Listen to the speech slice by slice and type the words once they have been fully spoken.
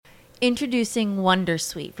Introducing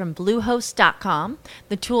Wondersuite from Bluehost.com,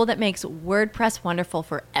 the tool that makes WordPress wonderful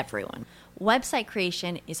for everyone. Website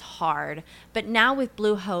creation is hard, but now with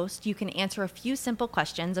Bluehost, you can answer a few simple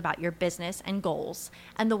questions about your business and goals,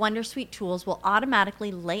 and the Wondersuite tools will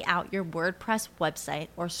automatically lay out your WordPress website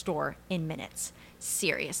or store in minutes.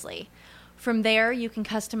 Seriously. From there, you can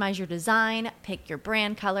customize your design, pick your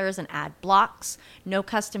brand colors, and add blocks. No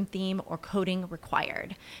custom theme or coding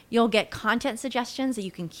required. You'll get content suggestions that you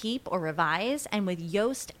can keep or revise, and with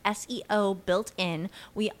Yoast SEO built in,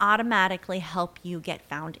 we automatically help you get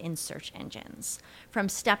found in search engines. From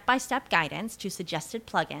step-by-step guidance to suggested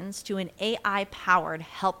plugins to an AI-powered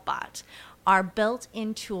help bot, our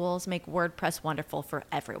built-in tools make WordPress wonderful for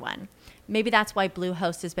everyone. Maybe that's why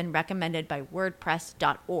Bluehost has been recommended by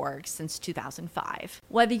WordPress.org since 2005.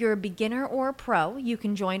 Whether you're a beginner or a pro, you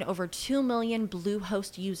can join over 2 million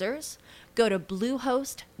Bluehost users. Go to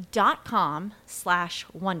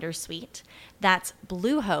bluehost.com/wondersuite. That's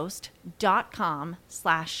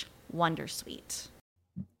bluehost.com/wondersuite.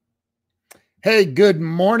 Hey, good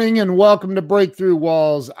morning and welcome to Breakthrough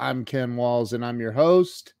Walls. I'm Ken Walls and I'm your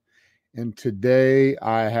host. And today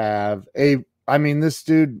I have this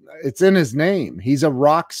dude, it's in his name. He's a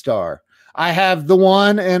rock star. I have the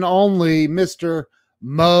one and only Mr.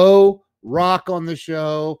 Mo Rock on the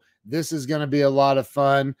show. This is going to be a lot of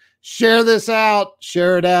fun. Share this out.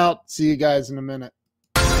 Share it out. See you guys in a minute.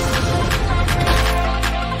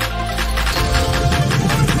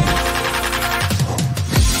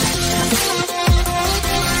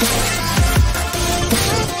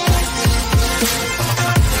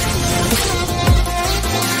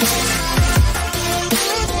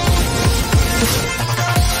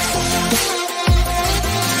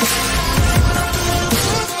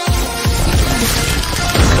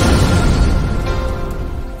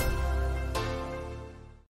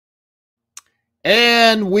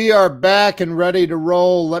 And we are back and ready to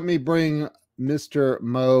roll. Let me bring Mr.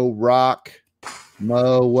 Mo Rock.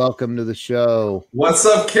 Mo, welcome to the show. What's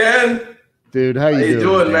up, Ken? Dude, how you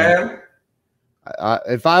doing, man?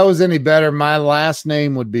 If I was any better, my last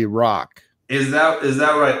name would be Rock. Is that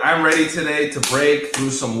right? I'm ready today to break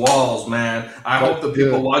through some walls, man. I hope the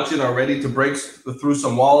people watching are ready to break through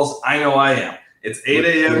some walls. I know I am. It's 8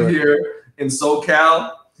 a.m. here in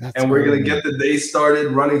SoCal, and we're going to get the day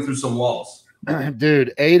started running through some walls.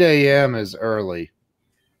 Dude, 8 a.m. is early.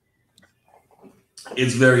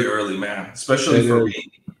 It's very early, man, especially for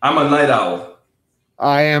me. I'm a night owl.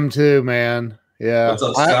 I am too, man. Yeah. What's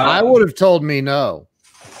up, Scott? I would have told me no.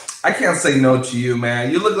 I can't say no to you,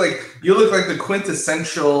 man. You look like the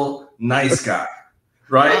quintessential nice guy,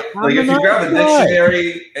 right? Like if you grab a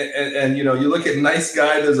dictionary and you look at nice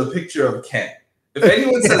guy, there's a picture of Ken. If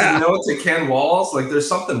anyone says no to Ken Walls, like there's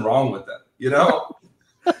something wrong with them,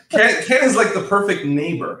 Ken is like the perfect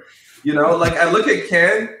neighbor, like I look at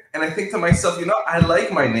Ken and I think to myself, I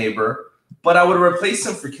like my neighbor, but I would replace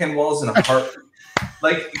him for Ken Walls in a heartbeat.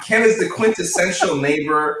 Like Ken is the quintessential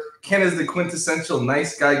neighbor. Ken is the quintessential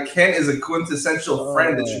nice guy. Ken is a quintessential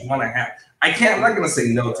friend that you want to have. I'm not going to say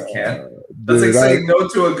no to Ken. That's like saying no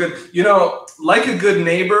to a good, like a good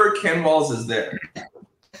neighbor, Ken Walls is there.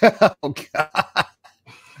 Oh, God.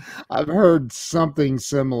 I've heard something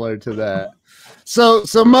similar to that. So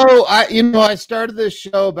Mo, I started this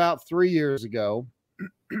show about 3 years ago,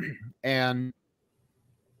 and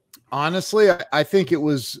honestly, I think it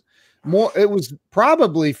was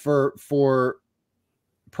probably for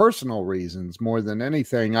personal reasons more than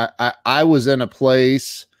anything. I was in a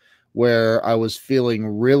place where I was feeling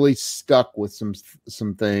really stuck with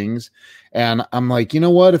some things, and I'm like, you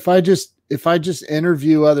know what? If I just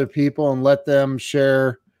interview other people and let them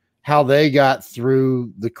share how they got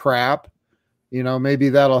through the crap, maybe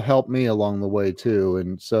that'll help me along the way too.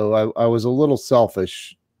 And so I was a little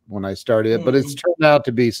selfish when I started it, but it's turned out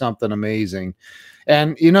to be something amazing.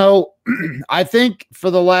 And, I think for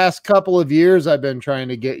the last couple of years, I've been trying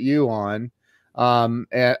to get you on. And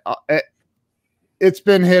it's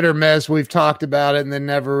been hit or miss. We've talked about it and then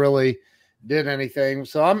never really did anything.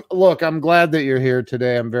 So I'm glad that you're here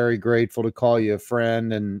today. I'm very grateful to call you a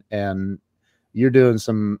friend, and you're doing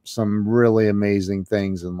some really amazing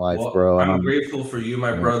things in life, bro. I'm grateful for you,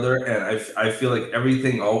 my brother. And I feel like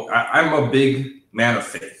everything, I'm a big man of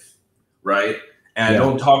faith, right? And I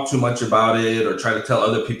don't talk too much about it or try to tell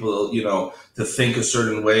other people, to think a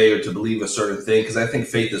certain way or to believe a certain thing, because I think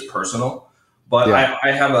faith is personal. But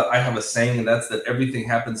I have a saying, and that's that everything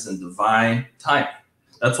happens in divine timing.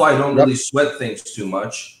 That's why I don't really sweat things too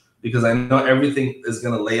much, because I know everything is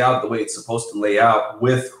going to lay out the way it's supposed to lay out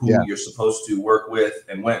with who you're supposed to work with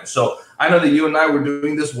and when. So I know that you and I were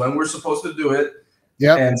doing this when we're supposed to do it.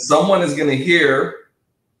 Yeah. And someone is going to hear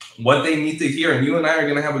what they need to hear. And you and I are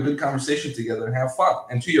going to have a good conversation together and have fun.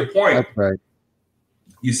 And to your point, That's right.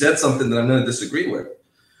 You said something that I'm going to disagree with.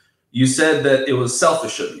 You said that it was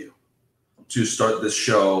selfish of you to start this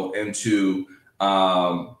show and to,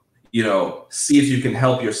 see if you can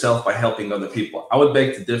help yourself by helping other people. I would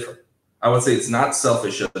beg to differ. I would say it's not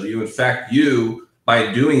selfish of you. In fact, you,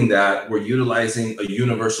 by doing that, were utilizing a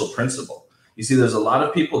universal principle. You see, there's a lot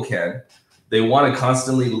of people, Ken, they want to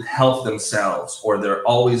constantly help themselves, or they're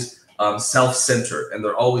always self-centered, and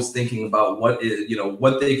they're always thinking about what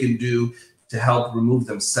they can do to help remove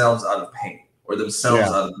themselves out of pain or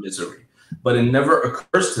themselves out of misery. But it never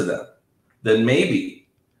occurs to them that maybe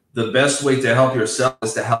the best way to help yourself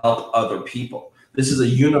is to help other people. This is a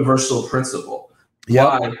universal principle.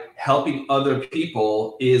 Why helping other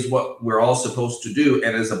people is what we're all supposed to do.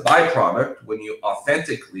 And as a byproduct, when you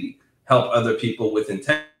authentically help other people with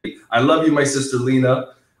integrity, I love you, my sister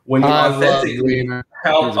Lena. When you authentically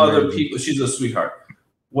help other people, she's a sweetheart.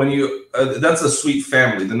 When you, that's a sweet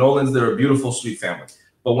family. The Nolans, they're a beautiful, sweet family.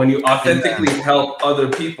 But when you authentically help other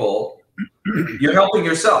people, you're helping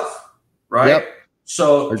yourself, right? Yep.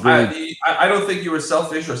 So I don't think you were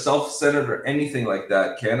selfish or self-centered or anything like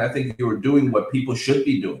that, Ken. I think you were doing what people should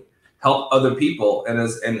be doing, help other people. And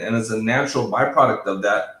as a natural byproduct of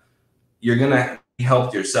that, you're going to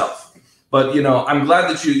help yourself. But, I'm glad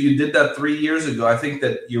that you did that 3 years ago. I think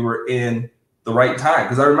that you were in the right time.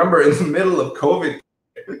 Because I remember in the middle of COVID,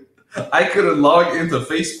 I couldn't log into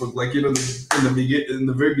Facebook, in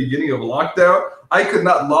the very beginning of lockdown. I could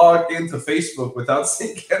not log into Facebook without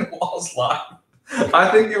seeing Ken Walls live. I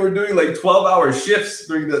think you were doing 12-hour shifts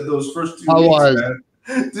during those first 2 weeks, man.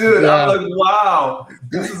 Dude, yeah. I'm like, wow,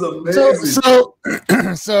 this is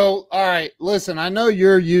amazing. So, all right, listen, I know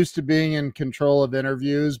you're used to being in control of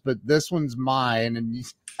interviews, but this one's mine, and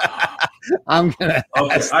I'm not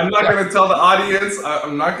gonna tell the audience.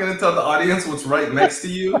 I'm not gonna tell the audience what's right next to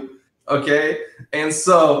you. Okay, and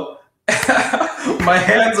so my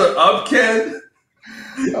hands are up, Ken.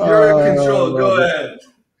 You're in control. Go ahead.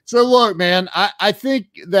 So look, man, I think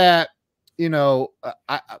that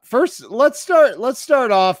first let's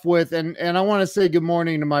start off with and I want to say good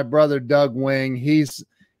morning to my brother Doug Wing. He's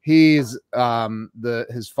his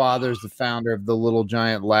father's the founder of the Little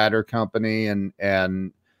Giant Ladder Company,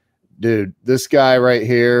 and dude, this guy right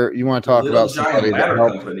here, you want to talk about somebody that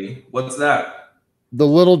helped. Company? What's that? The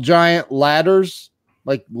Little Giant Ladders,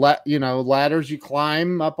 ladders you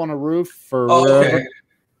climb up on a roof for wherever. Okay.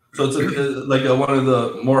 So it's one of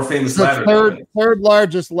the more famous ladder companies. Third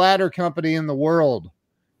largest ladder company in the world.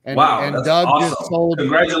 And, wow, and that's Doug awesome. just sold.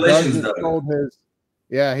 Congratulations,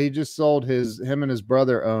 Doug. He just sold him and his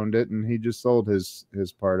brother owned it, and he just sold his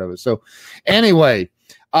part of it. So anyway,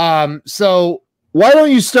 so why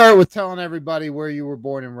don't you start with telling everybody where you were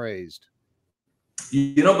born and raised?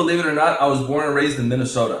 Believe it or not, I was born and raised in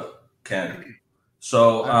Minnesota, Ken.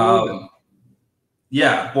 So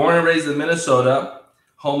born and raised in Minnesota.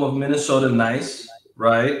 Home of Minnesota Nice,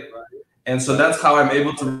 right? And so that's how I'm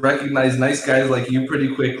able to recognize nice guys like you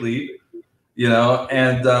pretty quickly,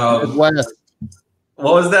 and Midwest.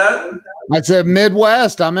 What was that? I said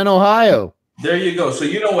Midwest. I'm in Ohio. There you go. So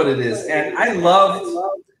you know what it is. And I loved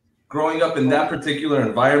growing up in that particular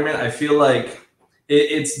environment. I feel like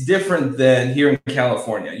it's different than here in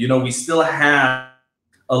California. We still have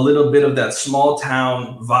a little bit of that small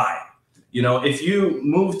town vibe. If you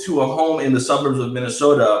move to a home in the suburbs of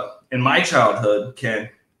Minnesota, in my childhood, Ken,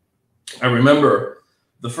 I remember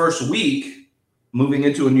the first week moving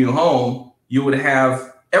into a new home, you would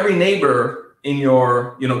have every neighbor in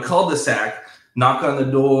your, cul-de-sac knock on the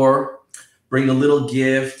door, bring a little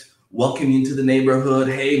gift, welcome you into the neighborhood.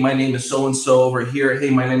 Hey, my name is so-and-so over here. Hey,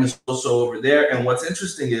 my name is so-and-so over there. And what's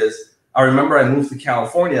interesting is I remember I moved to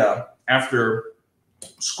California after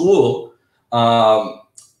school,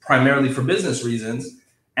 primarily for business reasons.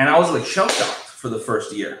 And I was shell-shocked for the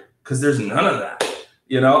first year because there's none of that.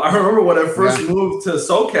 I remember when I first moved to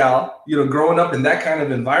SoCal, growing up in that kind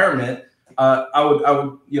of environment, I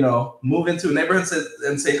would move into a neighborhood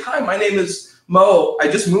and say, hi, my name is Mo. I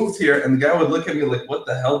just moved here. And the guy would look at me like, what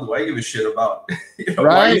the hell do I give a shit about?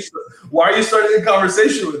 Right? Why are you starting a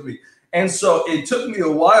conversation with me? And so it took me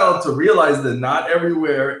a while to realize that not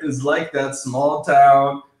everywhere is like that small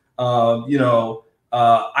town,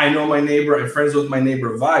 I know my neighbor, I'm friends with my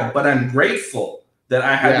neighbor vibe, but I'm grateful that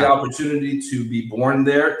I had the opportunity to be born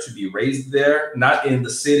there, to be raised there, not in the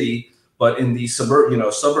city, but in the suburb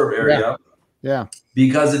area. Yeah.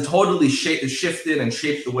 Because it totally shifted and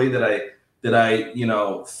shaped the way that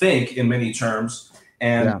I think in many terms.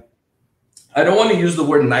 And I don't want to use the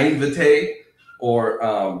word naivete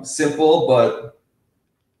or simple, but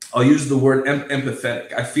I'll use the word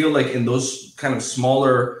empathetic. I feel like in those kind of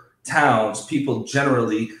smaller towns, people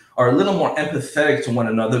generally are a little more empathetic to one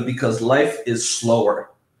another because life is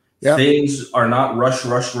slower. Yep. Things are not rush,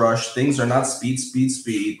 rush, rush. Things are not speed, speed,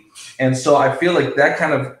 speed. And so I feel like that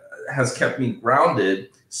kind of has kept me grounded,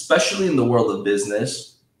 especially in the world of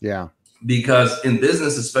business. Yeah. Because in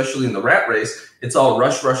business, especially in the rat race, it's all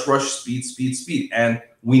rush, rush, rush, speed, speed, speed. And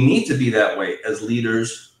we need to be that way as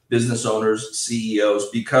leaders, business owners,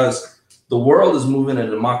 CEOs, because the world is moving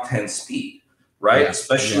at a Mach 10 speed, right? Yeah.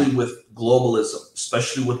 Especially with globalism,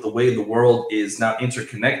 especially with the way the world is now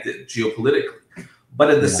interconnected geopolitically. But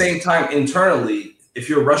at the same time, internally, if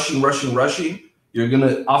you're rushing, you're going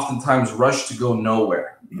to oftentimes rush to go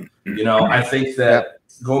nowhere. You know, I think that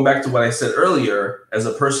going back to what I said earlier, as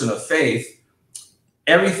a person of faith,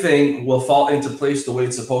 everything will fall into place the way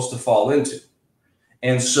it's supposed to fall into.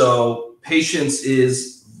 And so patience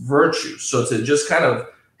is virtue. So to just kind of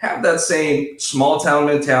have that same small town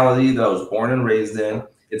mentality that I was born and raised in,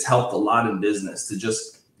 it's helped a lot in business to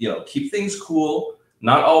just, you know, keep things cool,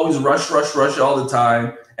 not always rush all the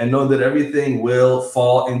time, and know that everything will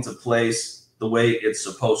fall into place the way it's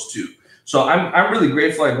supposed to. So I'm really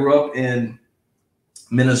grateful I grew up in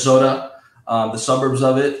Minnesota, the suburbs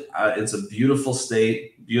of it. It's a beautiful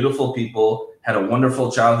state, beautiful people, had a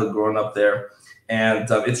wonderful childhood growing up there. And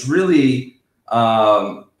it's really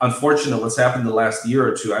unfortunate what's happened the last year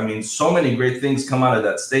or two. I mean, so many great things come out of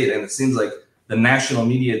that state, and it seems like the national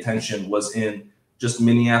media attention was in just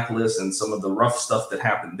Minneapolis and some of the rough stuff that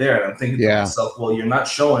happened there. And I'm thinking to myself, well, you're not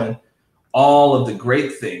showing all of the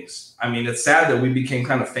great things. I mean, it's sad that we became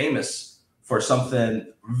kind of famous for something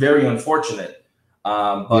very unfortunate.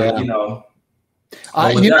 But you know,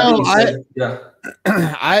 I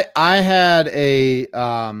had a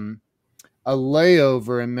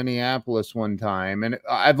layover in Minneapolis one time, and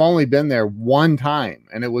I've only been there one time,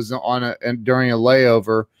 and it was during a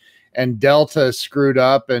layover, and Delta screwed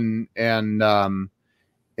up, and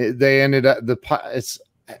they ended up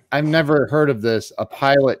I've never heard of this, a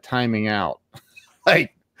pilot timing out.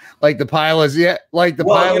 like the pilots,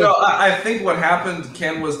 pilot. You know, I think what happened,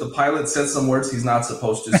 Ken, was the pilot said some words he's not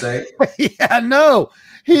supposed to say.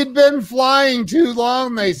 He'd been flying too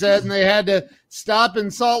long, they said, and they had to stop in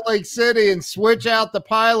Salt Lake City and switch out the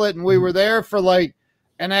pilot, and we were there for like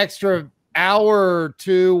an extra hour or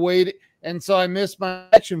two waiting, and so I missed my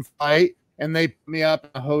connection flight, and they put me up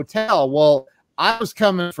in a hotel. Well, I was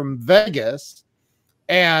coming from Vegas,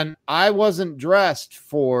 and I wasn't dressed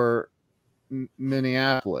for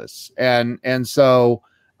Minneapolis, and so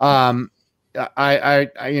I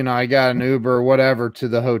got an Uber or whatever to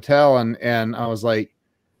the hotel, and I was like,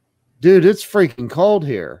 dude, it's freaking cold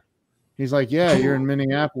here. He's like, yeah, you're in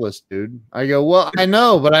Minneapolis, dude. I go, well, I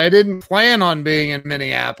know, but I didn't plan on being in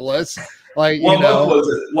Minneapolis. Like, month was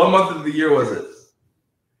it? What month of the year was it?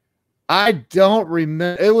 I don't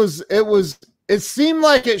remember. It seemed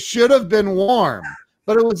like it should have been warm,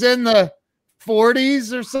 but it was in the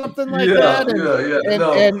 40s or something like that.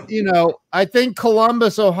 And you know, I think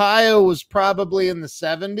Columbus, Ohio was probably in the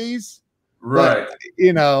 70s. Right. But,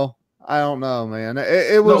 you know, I don't know, man.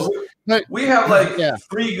 It was. We have like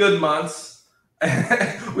 3 good months.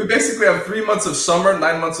 We basically have 3 months of summer,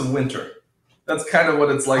 9 months of winter. That's kind of what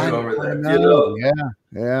it's like over there. You know?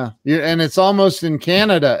 Yeah. And it's almost in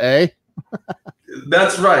Canada, eh?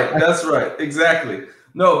 That's right. Exactly.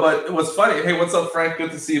 No, but it was funny. Hey, what's up, Frank?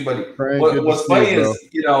 Good to see you, buddy. What's funny is,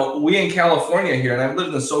 you know, we in California here, and I've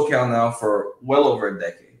lived in SoCal now for well over a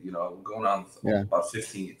decade, you know, going on about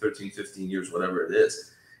 13, 15 years, whatever it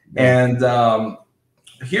is. And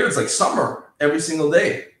here it's like summer every single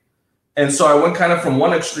day. And so I went kind of from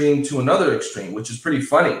one extreme to another extreme, which is pretty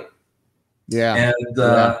funny. Yeah. And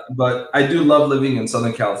but I do love living in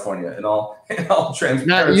Southern California in all transparency.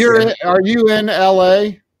 Now are you in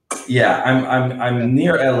LA? Yeah, I'm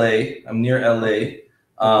near LA. I'm near LA.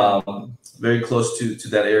 Very close to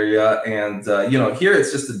that area. And you know, here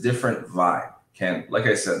it's just a different vibe, Ken. Like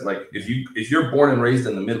I said, like if you're born and raised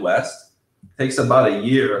in the Midwest, it takes about a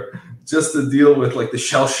year just to deal with like the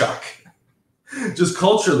shell shock. Just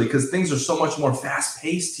culturally, because things are so much more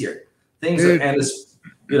fast-paced here. When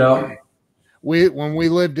we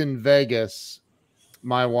lived in Vegas,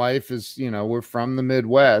 my wife is, you know, we're from the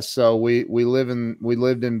Midwest, so we lived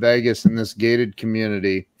in Vegas in this gated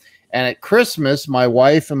community. And at Christmas, my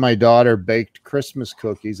wife and my daughter baked Christmas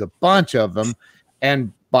cookies, a bunch of them,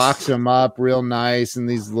 and boxed them up real nice in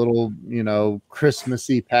these little, you know,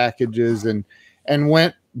 Christmassy packages, and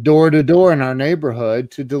went door to door in our neighborhood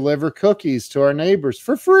to deliver cookies to our neighbors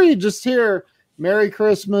for free. Just here, Merry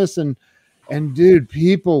Christmas. And And dude,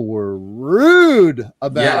 people were rude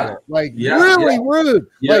about it. Like really rude.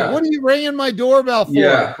 Like, what are you ringing my doorbell for?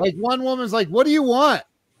 Yeah. Like one woman's like, what do you want?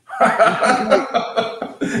 Get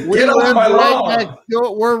off my lawn.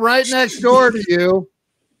 We're right next door to you.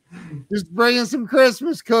 Just bringing some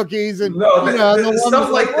Christmas cookies and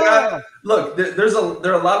stuff like that. Look,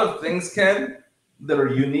 there are a lot of things, Ken, that are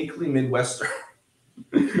uniquely Midwestern,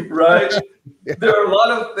 right? Yeah. There are a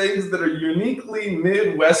lot of things that are uniquely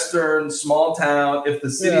Midwestern, small town. If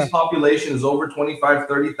the city's population is over 25,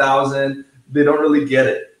 30,000, they don't really get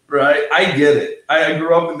it, right? I get it. I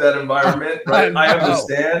grew up in that environment, right? I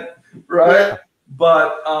understand, right? Yeah.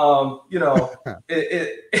 But,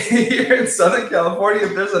 here in Southern California,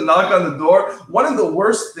 if there's a knock on the door, one of the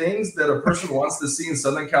worst things that a person wants to see in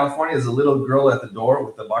Southern California is a little girl at the door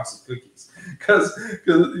with a box of cookies. Because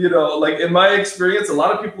like in my experience, a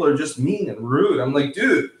lot of people are just mean and rude. I'm like,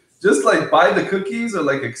 dude, just like buy the cookies or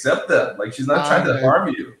like accept them. Like she's not trying to harm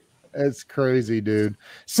you. It's crazy, dude.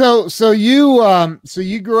 So you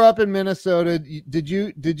grew up in Minnesota. Did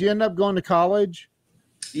you end up going to college?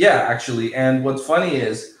 Yeah, actually. And what's funny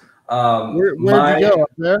is, where'd you go,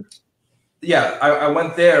 up there? Yeah, I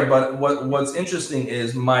went there. But what's interesting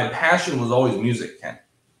is my passion was always music, Ken.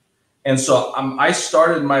 And so I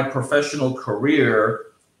started my professional career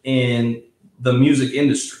in the music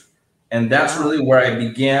industry. And that's really where I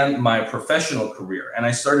began my professional career. And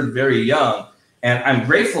I started very young. And I'm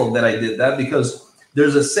grateful that I did that because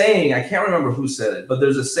there's a saying, I can't remember who said it, but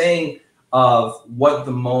there's a saying of what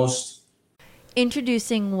the most...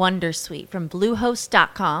 Introducing Wondersuite from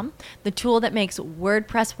Bluehost.com, the tool that makes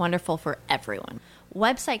WordPress wonderful for everyone.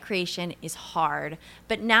 Website creation is hard,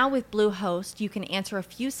 but now with Bluehost, you can answer a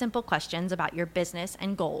few simple questions about your business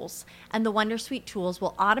and goals, and the Wondersuite tools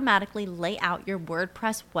will automatically lay out your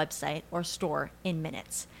WordPress website or store in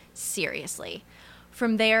minutes. Seriously.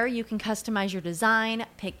 From there, you can customize your design,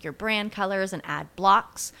 pick your brand colors, and add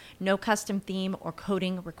blocks. No custom theme or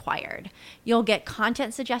coding required. You'll get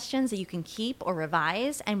content suggestions that you can keep or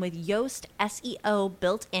revise, and with Yoast SEO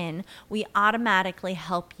built in, we automatically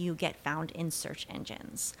help you get found in search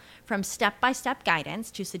engines. From step-by-step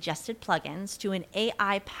guidance to suggested plugins to an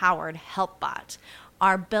AI-powered help bot,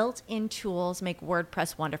 our built-in tools make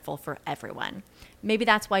WordPress wonderful for everyone. Maybe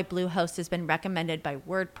that's why Bluehost has been recommended by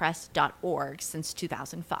WordPress.org since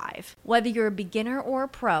 2005. Whether you're a beginner or a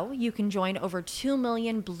pro, you can join over 2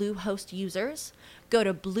 million Bluehost users. Go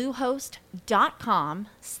to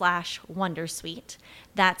bluehost.com/Wondersuite.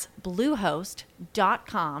 That's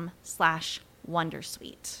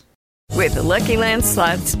bluehost.com/Wondersuite. With the Lucky Land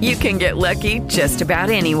Slots, you can get lucky just about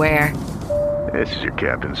anywhere. This is your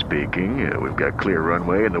captain speaking. We've got clear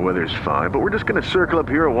runway and the weather's fine, but we're just going to circle up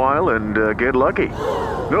here a while and get lucky.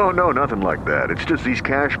 No, nothing like that. It's just these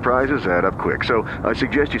cash prizes add up quick. So I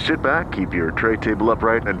suggest you sit back, keep your tray table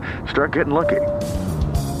upright, and start getting lucky.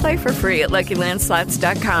 Play for free at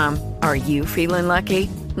LuckyLandSlots.com. Are you feeling lucky?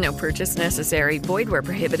 No purchase necessary. Void where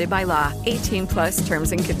prohibited by law. 18+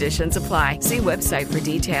 terms and conditions apply. See website for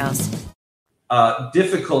details.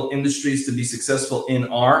 Difficult industries to be successful in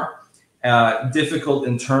are difficult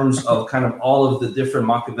in terms of kind of all of the different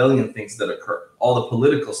Machiavellian things that occur, all the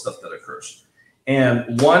political stuff that occurs.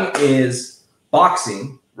 And one is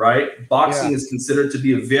boxing, right? Boxing is considered to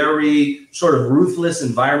be a very sort of ruthless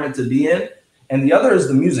environment to be in. And the other is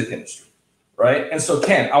the music industry, right? And so,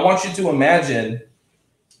 Ken, I want you to imagine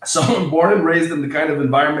someone born and raised in the kind of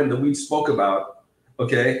environment that we spoke about,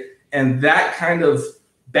 okay? And that kind of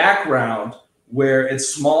background where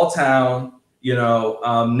it's small town,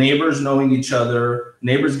 neighbors knowing each other,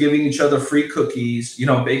 neighbors giving each other free cookies,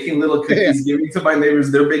 baking little cookies, giving to my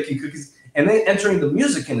neighbors, they're baking cookies, and then entering the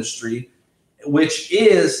music industry, which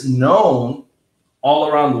is known all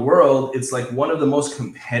around the world. It's like one of the most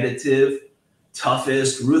competitive,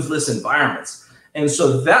 toughest, ruthless environments. And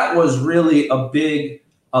so that was really a big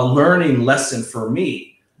learning lesson for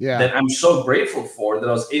me that I'm so grateful for, that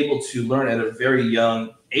I was able to learn at a very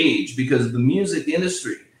young age, because the music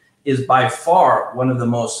industry is by far one of the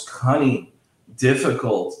most cunning,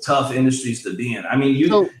 difficult, tough industries to be in. I mean,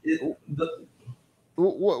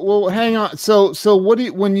 well, hang on. So what do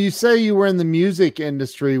you, when you say you were in the music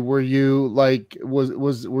industry, were you like,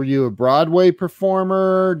 were you a Broadway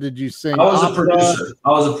performer? Did you sing? I was a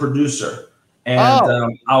producer. And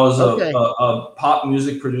I was a pop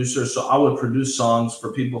music producer. So I would produce songs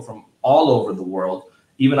for people from all over the world.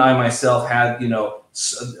 Even I myself had,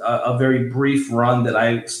 a very brief run that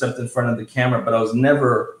I stepped in front of the camera, but I was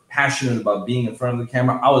never passionate about being in front of the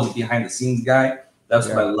camera. I was a behind the scenes guy. That's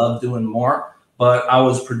what I love doing more. But I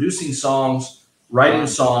was producing songs, writing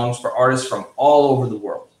songs for artists from all over the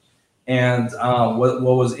world. And what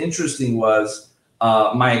was interesting was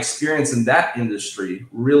my experience in that industry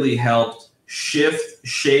really helped shift,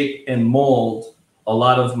 shape, and mold a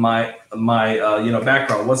lot of my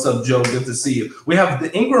background. What's up, Joe? Good to see you. We have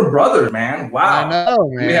the Ingram brothers, man. Wow. I know,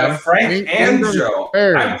 man. We have Frank and Ingram Joe.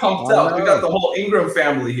 Bird. I'm pumped up. We got the whole Ingram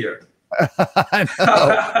family here. I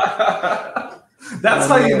know. That's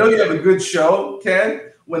how you know you have a good show,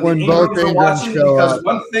 Ken. When the both Ingrams are watching, because up.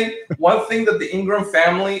 one thing that the Ingram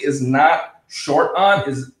family is not short on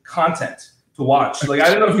is content to watch. Like, I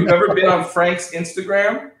don't know if you've ever been on Frank's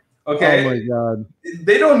Instagram. Okay. Oh my God.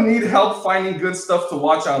 They don't need help finding good stuff to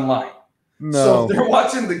watch online. No. So if they're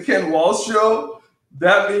watching the Ken Walls show,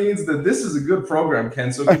 that means that this is a good program,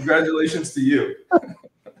 Ken. So congratulations to you.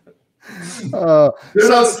 They're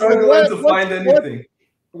not struggling to find anything.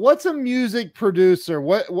 What's a music producer?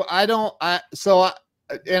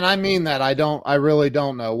 And I mean that I really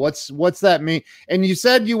don't know. What's that mean? And you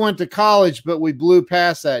said you went to college, but we blew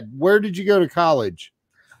past that. Where did you go to college?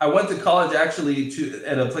 I went to college actually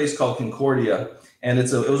at a place called Concordia, and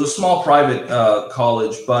it was a small private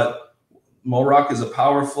college, but Mo Rock is a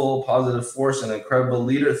powerful, positive force and incredible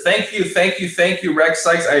leader. Thank you, Rex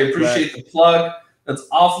Sykes. I appreciate the plug. That's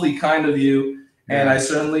awfully kind of you, and I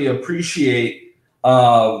certainly appreciate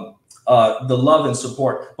the love and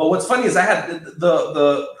support. But what's funny is I had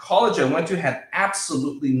the college I went to had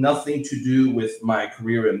absolutely nothing to do with my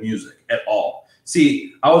career in music at all.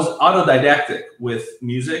 See, I was autodidactic with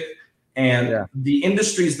music, and the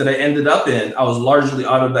industries that I ended up in, I was largely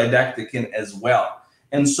autodidactic in as well.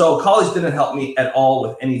 And so college didn't help me at all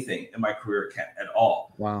with anything in my career at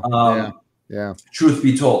all. Wow. Truth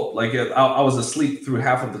be told, like I was asleep through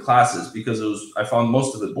half of the classes because I found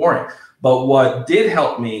most of it boring. But what did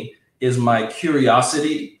help me is my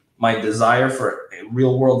curiosity, my desire for a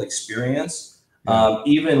real world experience.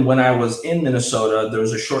 Even when I was in Minnesota, there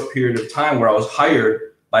was a short period of time where I was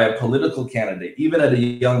hired by a political candidate, even at a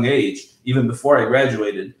young age, even before I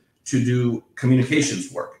graduated, to do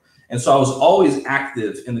communications work. And so I was always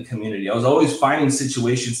active in the community. I was always finding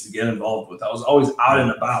situations to get involved with. I was always out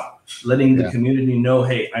and about, letting the community know,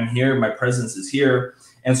 hey, I'm here, my presence is here.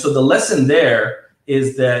 And so the lesson there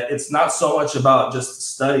is that it's not so much about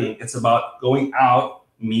just studying. It's about going out,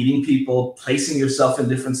 meeting people, placing yourself in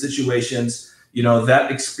different situations. You know, that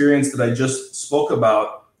experience that I just spoke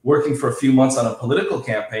about, working for a few months on a political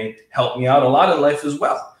campaign, helped me out a lot in life as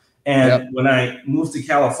well. And when I moved to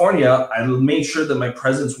California, I made sure that my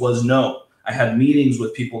presence was known. I had meetings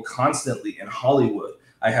with people constantly in Hollywood.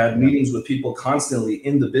 I had meetings with people constantly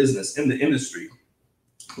in the business, in the industry,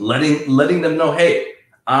 letting them know, hey,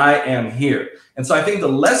 I am here. And so I think the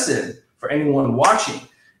lesson for anyone watching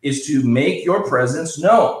is to make your presence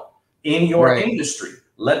known in your industry.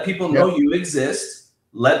 Let people know you exist.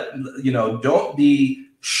 Don't be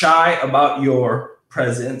shy about your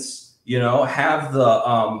presence. Have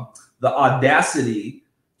the audacity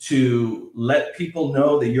to let people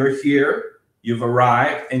know that you're here, you've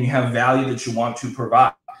arrived, and you have value that you want to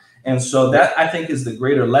provide. And so that, I think, is the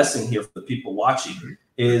greater lesson here for the people watching,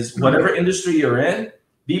 is whatever industry you're in,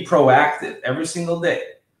 be proactive every single day.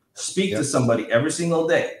 Speak to somebody every single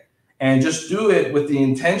day. And just do it with the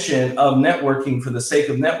intention of networking for the sake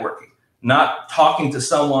of networking, not talking to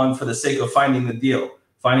someone for the sake of finding a deal,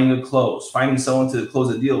 finding a close, finding someone to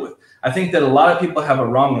close a deal with. I think that a lot of people have a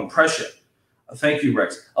wrong impression. Thank you,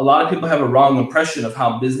 Rex. A lot of people have a wrong impression of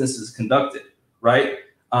how business is conducted, right?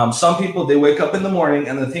 Some people, they wake up in the morning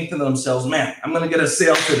and they think to themselves, man, I'm going to get a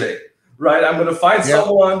sale today, right? I'm going to find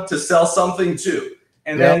someone to sell something to.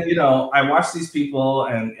 And then, I watch these people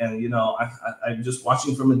and I'm just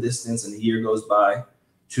watching from a distance, and a year goes by,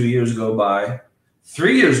 2 years go by,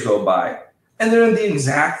 3 years go by, and they're in the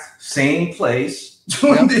exact same place,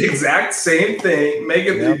 doing the exact same thing,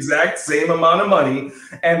 making the exact same amount of money.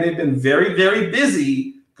 And they've been very, very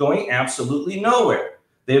busy going absolutely nowhere.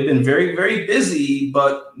 They've been very, very busy,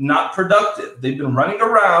 but not productive. They've been running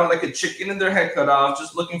around like a chicken in their head cut off,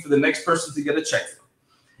 just looking for the next person to get a check from.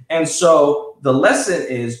 And so the lesson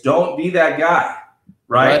is, don't be that guy,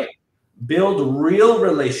 right? Build real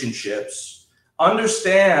relationships.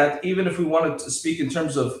 Understand, even if we wanted to speak in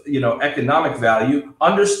terms of, economic value,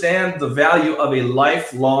 understand the value of a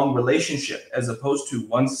lifelong relationship as opposed to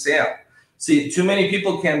one sale. See, too many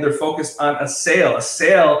people they're focused on a sale. A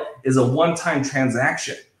sale is a one-time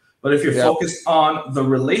transaction. But if you're focused on the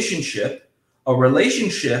relationship, an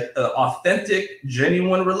authentic,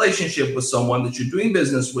 genuine relationship with someone that you're doing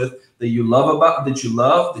business with, that you love,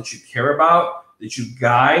 that you care about, that you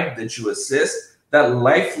guide, that you assist, that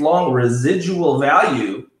lifelong residual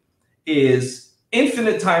value is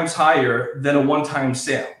infinite times higher than a one-time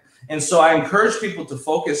sale. And so I encourage people to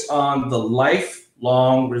focus on the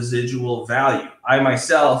lifelong residual value. I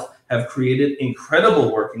myself have created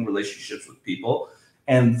incredible working relationships with people.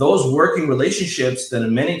 And those working relationships that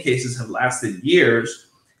in many cases have lasted years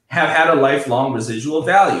have had a lifelong residual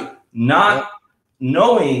value, not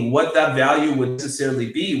knowing what that value would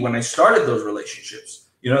necessarily be when I started those relationships.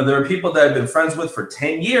 You know, there are people that I've been friends with for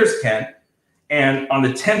 10 years, Ken. And on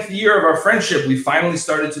the 10th year of our friendship, we finally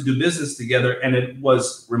started to do business together, and it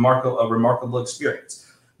was a remarkable experience.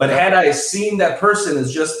 But had I seen that person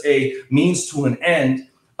as just a means to an end,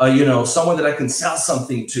 someone that I can sell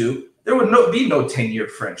something to, there would be no 10-year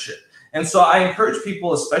friendship. And so I encourage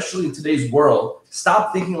people, especially in today's world,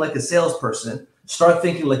 stop thinking like a salesperson, start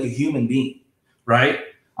thinking like a human being, right?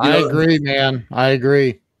 I agree, man. I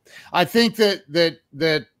agree. I think that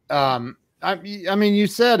I mean, you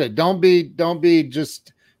said it. Don't be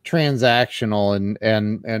just transactional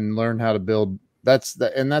and learn how to build. That's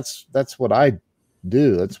what I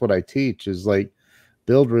do. That's what I teach, is like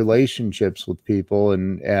build relationships with people.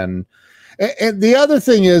 And the other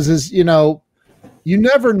thing is, you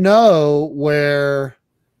never know where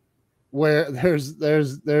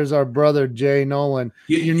there's our brother Jay Nolan.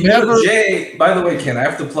 You never. Jay, by the way, Ken, I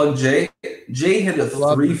have to plug Jay. Jay hit a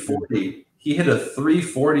 340. He hit a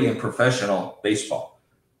 340 in professional baseball.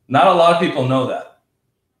 Not a lot of people know that.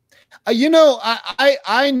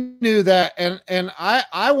 I knew that, and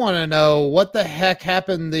I want to know what the heck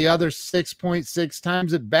happened the other 6.6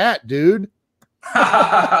 times at bat, dude.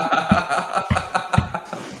 I'm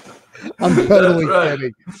totally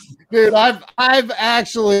kidding, dude. I've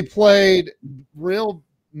actually played real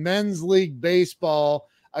men's league baseball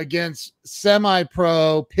against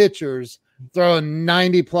semi-pro pitchers throwing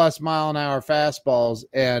 90+ mile an hour fastballs,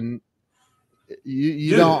 and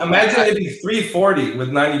you don't imagine hitting 340 with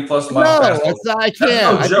 90+ mile fastballs. No, I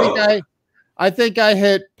can't. No, I think I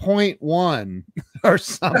hit 0.1 or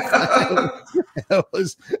something. it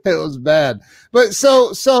was bad. But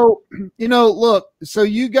so look, so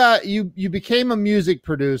you became a music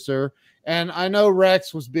producer, and I know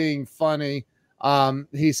Rex was being funny.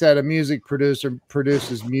 He said a music producer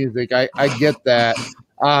produces music. I get that.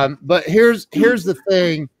 But here's the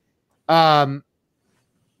thing. I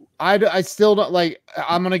still don't like.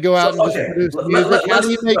 I'm gonna go out and just produce music. How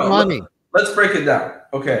do you make money? Let's break it down.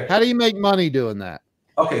 Okay. How do you make money doing that?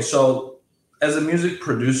 Okay, so as a music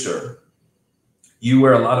producer, you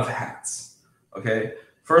wear a lot of hats. Okay.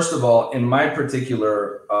 First of all, in my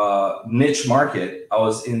particular niche market, I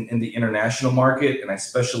was in the international market, and I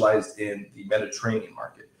specialized in the Mediterranean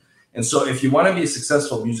market. And so if you want to be a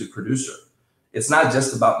successful music producer, it's not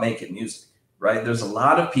just about making music, right? There's a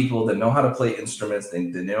lot of people that know how to play instruments. They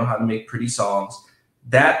know how to make pretty songs.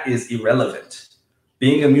 That is irrelevant.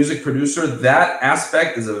 Being a music producer, that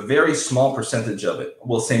aspect is a very small percentage of it.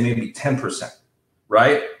 We'll say maybe 10%,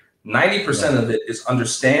 right? 90% of it is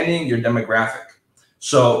understanding your demographic.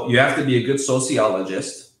 So you have to be a good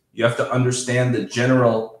sociologist. You have to understand the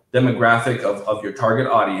general demographic of your target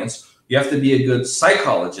audience. You have to be a good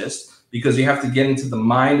psychologist, because you have to get into the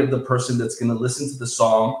mind of the person that's going to listen to the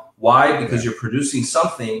song. Why? Because you're producing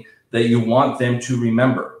something that you want them to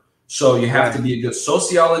remember. So you have to be a good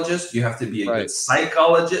sociologist. You have to be a good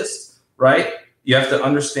psychologist, right? You have to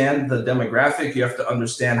understand the demographic. You have to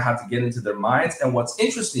understand how to get into their minds. And what's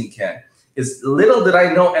interesting, Ken, is little did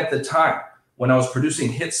I know at the time when I was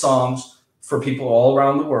producing hit songs for people all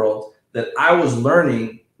around the world that I was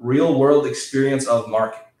learning real world experience of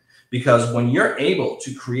marketing. Because when you're able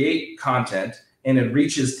to create content and it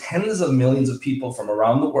reaches tens of millions of people from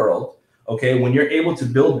around the world, okay, when you're able to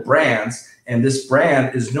build brands and this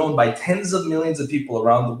brand is known by tens of millions of people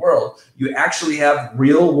around the world, you actually have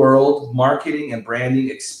real world marketing and branding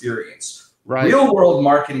experience. Right. Real world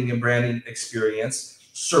marketing and branding experience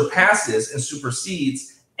surpasses and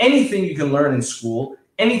supersedes anything you can learn in school,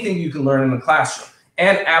 anything you can learn in the classroom.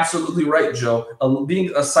 And absolutely right, Joe.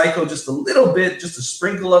 Being a psycho just a little bit, just a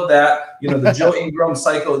sprinkle of that, the Joe Ingram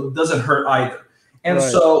psycho doesn't hurt either. And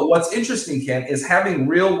so what's interesting, Ken, is having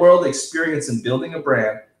real world experience in building a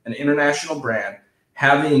brand, an international brand,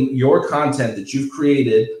 having your content that you've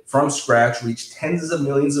created from scratch reach tens of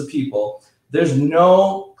millions of people. There's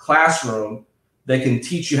no classroom that can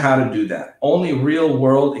teach you how to do that. Only real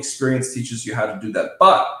world experience teaches you how to do that.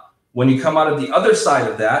 But when you come out of the other side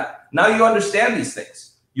of that, now you understand these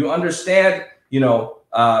things. You understand, nano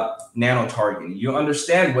targeting. You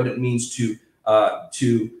understand what it means to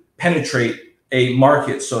penetrate a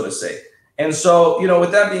market, so to say. And so,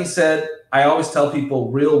 with that being said, I always tell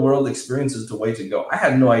people real world experience is the way to go. I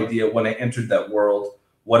had no idea when I entered that world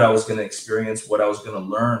what I was going to experience, what I was going to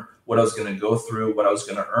learn, what I was going to go through, what I was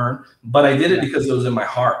going to earn. But I did it because it was in my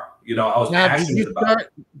heart. You know, I was Now, passionate about it.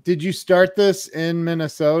 Did you start this in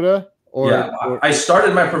Minnesota? I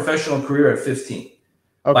started my professional career at 15.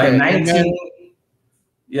 Okay. By 19,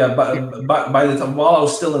 by the time while I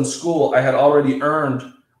was still in school, I had already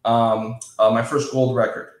earned my first gold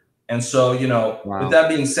record. And so, you know, with that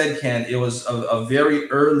being said, Ken, it was a very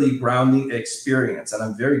early grounding experience, and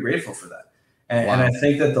I'm very grateful for that. And I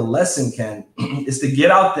think that the lesson, Ken, is to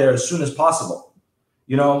get out there as soon as possible.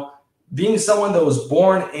 You know, being someone that was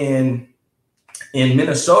born in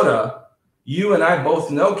Minnesota, you and I both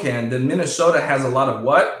know, Ken, that Minnesota has a lot of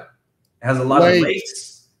what? It has a lot of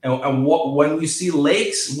lakes. And when you see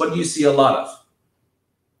lakes, what do you see a lot of?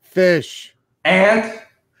 Fish. And?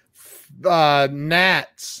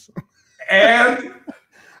 Gnats. And?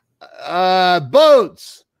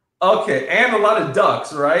 Boats. Okay, and a lot of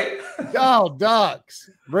ducks, right? Oh, ducks.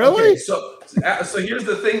 Really? Okay, so here's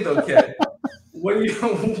the thing, though, Ken. When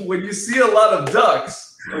you see a lot of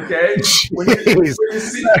ducks, okay, when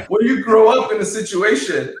you grow up in a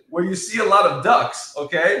situation where you see a lot of ducks,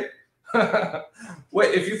 okay.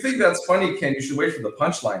 Wait, if you think that's funny, Ken, you should wait for the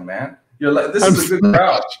punchline, man. You're like, this is a good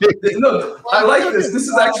crowd. No, I like this. This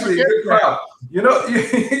is actually a good crowd. You know,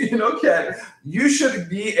 Ken, you should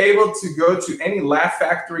be able to go to any Laugh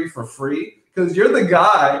Factory for free because you're the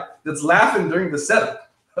guy that's laughing during the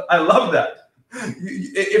setup. I love that.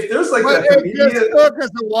 If there's like a comedian, it took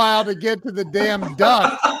us a while to get to the damn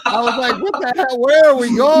duck. I was like, what the hell? Where are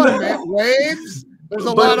we going, man? Waves? There's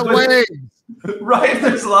a lot of waves. Right,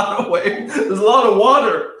 there's a lot of waves. There's a lot of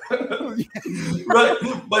water. Right,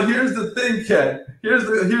 but here's the thing, Ken. Here's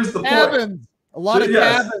the point. Cabins. A lot of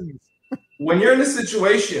cabins. When you're in a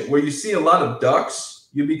situation where you see a lot of ducks,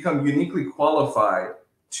 you become uniquely qualified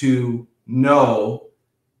to know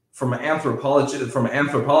from an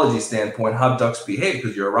anthropology standpoint how ducks behave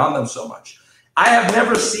because you're around them so much. I have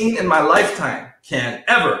never seen in my lifetime, Ken,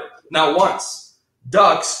 ever, not once,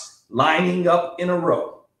 ducks lining up in a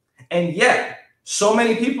row. And yet, so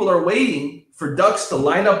many people are waiting for ducks to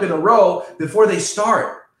line up in a row before they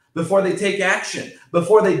start, before they take action,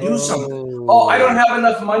 before they do something. Oh, I don't have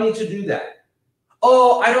enough money to do that.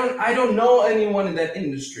 Oh, I don't know anyone in that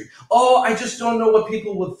industry. Oh, I just don't know what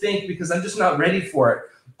people would think because I'm just not ready for it.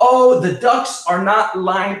 Oh, the ducks are not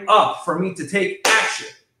lined up for me to take action.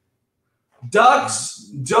 Ducks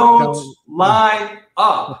don't line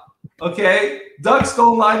up, okay? Ducks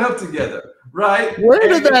don't line up together. Right? Where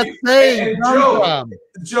did that saying come from?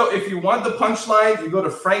 Joe, if you want the punchline, you go to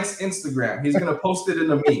Frank's Instagram. He's going to post it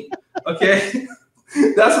in a meme. Okay?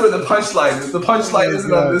 That's where the punchline is. The punchline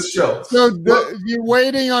isn't on this show. So you're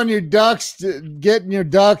waiting on your ducks, getting your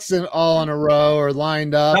ducks all in a row or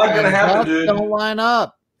lined up. Not going to happen, dude. Don't line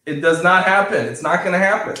up. It does not happen. It's not going to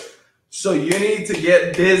happen. So you need to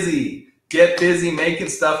get busy. Get busy making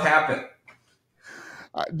stuff happen.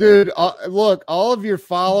 Dude, look, all of your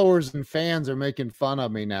followers and fans are making fun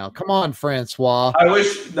of me now. Come on, Francois. I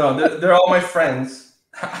wish, no, they're all my friends.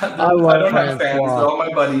 I don't have fans. They're all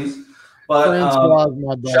my buddies. But Francois is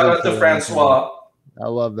my buddy. Shout out to Francois. I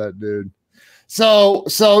love that dude. So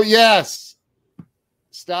yes,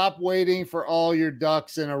 stop waiting for all your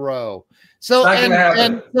ducks in a row. So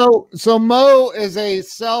so Mo is a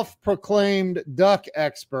self-proclaimed duck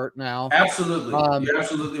expert now. Absolutely, you're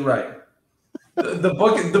absolutely right. The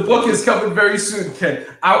book is coming very soon, Ken.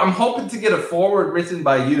 I'm hoping to get a foreword written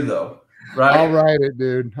by you, though. Right? I'll write it,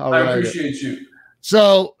 dude. I appreciate you.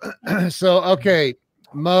 So okay,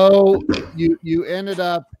 Mo, you ended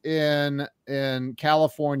up in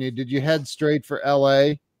California. Did you head straight for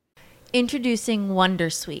LA? Introducing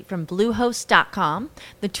Wondersuite from Bluehost.com,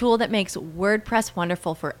 the tool that makes WordPress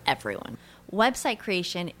wonderful for everyone. Website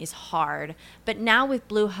creation is hard, but now with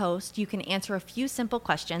Bluehost, you can answer a few simple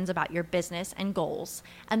questions about your business and goals,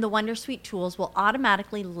 and the Wondersuite tools will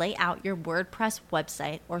automatically lay out your WordPress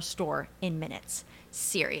website or store in minutes.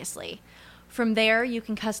 Seriously. From there, you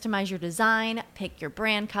can customize your design, pick your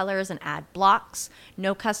brand colors, and add blocks.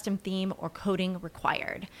 No custom theme or coding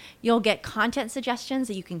required. You'll get content suggestions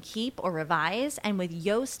that you can keep or revise, and with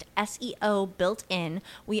Yoast SEO built in,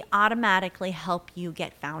 we automatically help you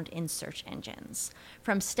get found in search engines.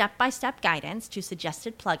 From step-by-step guidance to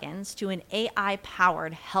suggested plugins to an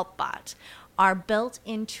AI-powered help bot, our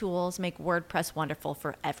built-in tools make WordPress wonderful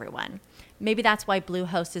for everyone. Maybe that's why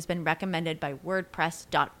Bluehost has been recommended by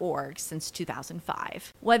WordPress.org since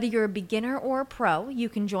 2005. Whether you're a beginner or a pro, you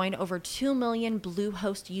can join over 2 million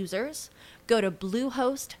Bluehost users. Go to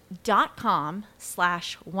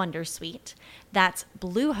bluehost.com/wondersuite. That's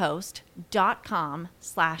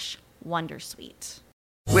bluehost.com/wondersuite.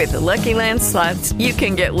 With the Lucky Land Slots, you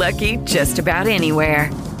can get lucky just about anywhere.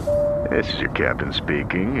 This is your captain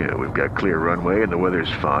speaking. We've got clear runway and the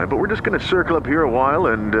weather's fine, but we're just going to circle up here a while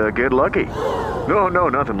and get lucky. No,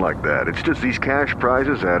 nothing like that. It's just these cash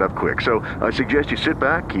prizes add up quick. So I suggest you sit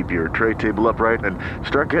back, keep your tray table upright, and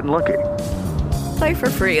start getting lucky. Play for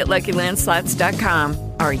free at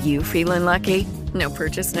LuckyLandSlots.com. Are you feeling lucky? No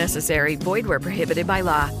purchase necessary. Void where prohibited by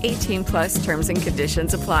law. 18 plus terms and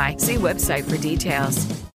conditions apply. See website for details.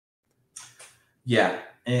 Yeah.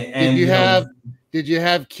 Did you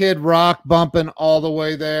have Kid Rock bumping all the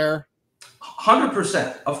way there?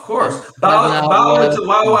 100%, of course. Bow Wow to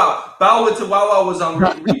Wow Wow. Bow Wow to Wow Wow was on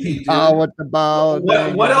repeat, dude.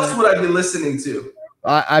 What else would I be listening to?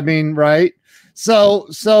 I mean, right?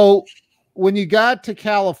 So when you got to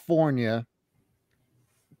California,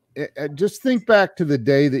 just think back to the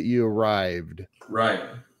day that you arrived. Right.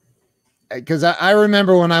 Because I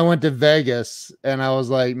remember when I went to Vegas and I was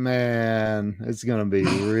like, man, it's going to be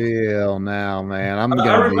real now, man. I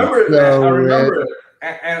remember it.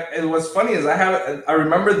 And what's funny is I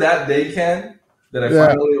remember that day, Ken, that I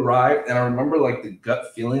finally arrived. And I remember like the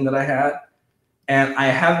gut feeling that I had. And I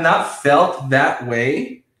have not felt that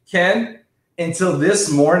way, Ken, until this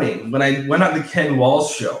morning when I went on the Ken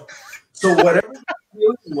Walls show. So whatever the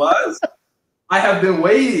feeling was, I have been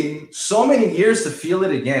waiting so many years to feel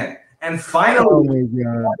it again. And finally, oh my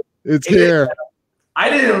God, it's here. I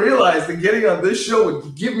didn't realize that getting on this show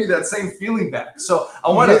would give me that same feeling back. So I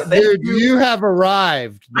want to thank you. Dude, you have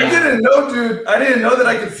arrived. Man. I didn't know, dude. I didn't know that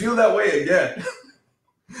I could feel that way again.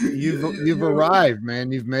 You've arrived,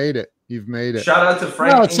 man. You've made it. You've made it. Shout out to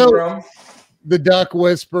Frank Ingram. The Duck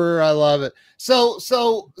Whisperer. I love it. So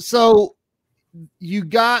you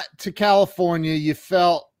got to California. You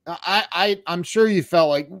felt. I'm sure you felt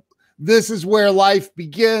like this is where life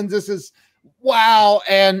begins. This is wow.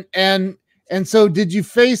 And so did you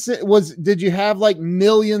face it? Did you have like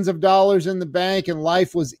millions of dollars in the bank and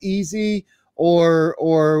life was easy, or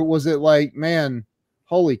was it like, man,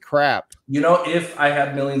 holy crap? You know, if I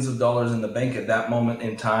had millions of dollars in the bank at that moment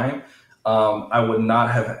in time, I would not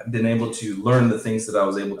have been able to learn the things that I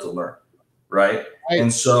was able to learn. Right.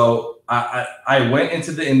 And so I went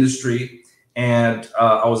into the industry. And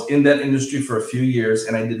I was in that industry for a few years,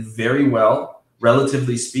 and I did very well,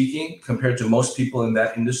 relatively speaking, compared to most people in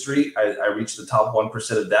that industry. I reached the top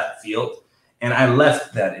 1% of that field, and I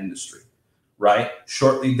left that industry, right,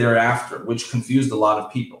 shortly thereafter, which confused a lot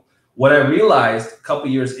of people. What I realized a couple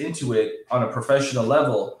years into it on a professional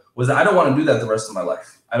level was that I don't want to do that the rest of my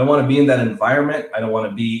life. I don't want to be in that environment. I don't want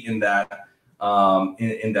to be in that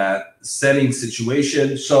in that setting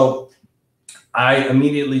situation. So I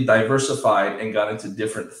immediately diversified and got into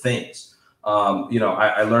different things.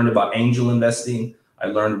 I learned about angel investing. I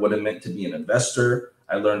learned what it meant to be an investor.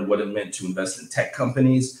 I learned what it meant to invest in tech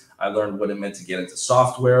companies. I learned what it meant to get into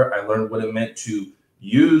software. I learned what it meant to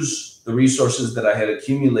use the resources that I had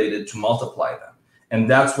accumulated to multiply them. And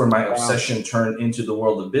that's where my obsession turned into the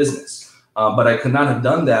world of business. But I could not have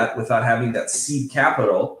done that without having that seed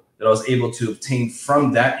capital that I was able to obtain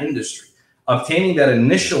from that industry. Obtaining that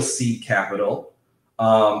initial seed capital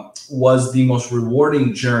was the most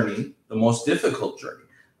rewarding journey, the most difficult journey.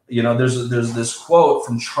 You know, there's this quote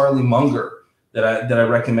from Charlie Munger that I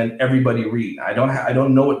recommend everybody read. I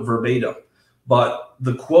don't know it verbatim, but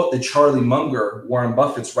the quote that Charlie Munger, Warren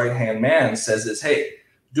Buffett's right-hand man, says is, hey,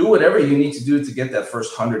 do whatever you need to do to get that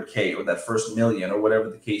first 100K or that first million or whatever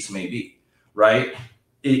the case may be, right?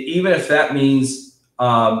 Even if that means,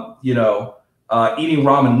 eating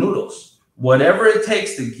ramen noodles. Whatever it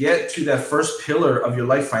takes to get to that first pillar of your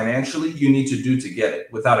life financially, you need to do to get it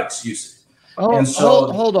without excuses. And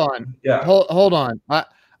so, hold on. Yeah. Hold on.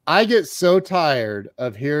 I get so tired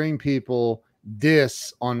of hearing people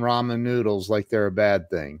diss on ramen noodles like they're a bad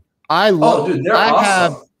thing. They're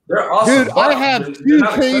awesome. They're awesome. Dude, I have two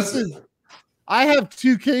cases. I have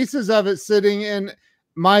 2 cases of it sitting in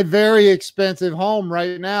my very expensive home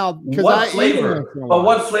right now. What flavor? But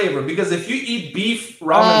what flavor? Because if you eat beef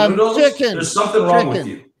ramen noodles, there's something wrong with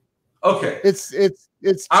you. Okay. It's chicken.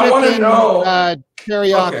 I want to know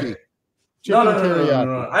teriyaki. Okay.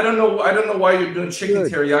 No. I don't know why you're doing chicken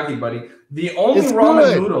teriyaki, buddy. The only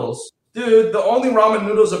ramen noodles, dude, the only ramen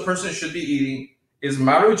noodles a person should be eating is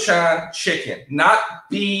Maruchan chicken, not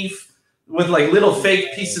beef with like little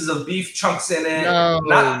fake pieces of beef chunks in it,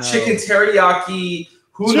 not chicken teriyaki.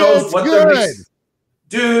 Who knows what they're mixing?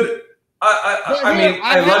 Dude,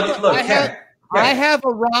 I love you. Look, I have a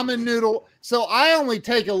ramen noodle, so I only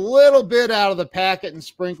take a little bit out of the packet and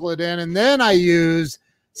sprinkle it in, and then I use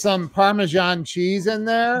some Parmesan cheese in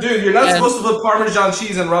there. Dude, you're not supposed to put Parmesan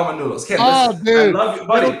cheese in ramen noodles. Ken, listen, dude. I love you,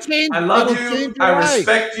 buddy. I love you. I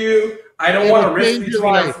respect you. I don't want to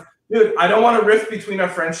rift between our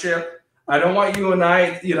friendship. I don't want you and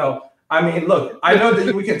I, I mean, look, I know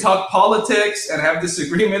that we can talk politics and have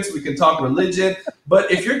disagreements. We can talk religion.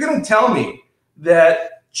 But if you're going to tell me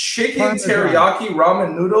that chicken teriyaki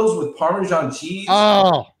ramen noodles with Parmesan cheese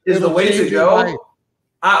is the way to go,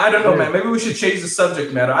 I don't know, man. Maybe we should change the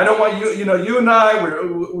subject matter. I don't want you, you and I,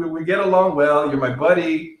 we get along well. You're my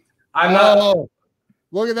buddy. I'm not.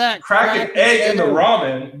 Look at that. Cracking egg in the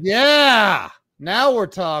ramen. Yeah. Now we're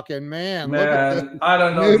talking, man. Man, I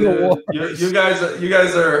don't know, dude. You guys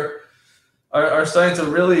are starting to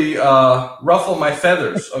really ruffle my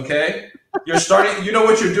feathers, okay? You're starting, you know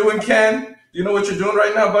what you're doing, Ken? You know what you're doing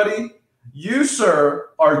right now, buddy? You, sir,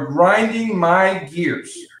 are grinding my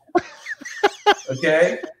gears.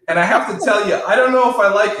 Okay? And I have to tell you, I don't know if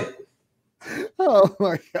I like it. Oh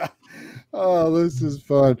my God. Oh, this is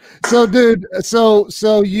fun. So, dude, so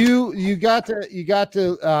you got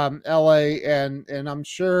to LA and I'm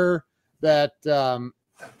sure that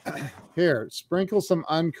here, sprinkle some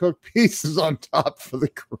uncooked pieces on top for the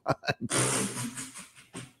crunch.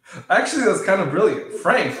 Actually, that's kind of brilliant.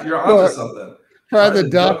 Frank, you're onto something. Try the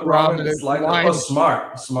duck ramen. It's like,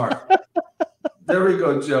 smart. There we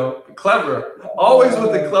go, Joe. Clever. Always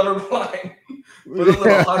with the clever line. With a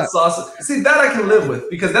little hot sauce. See, that I can live with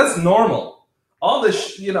because that's normal. All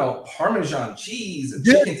this, Parmesan cheese and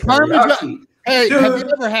chicken teriyaki. Hey, dude, have you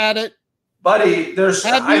ever had it? Buddy,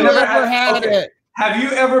 I never had it. Have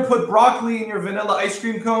you ever put broccoli in your vanilla ice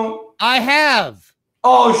cream cone? I have.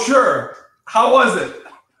 Oh, sure. How was it?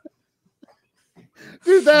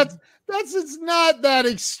 Dude, it's not that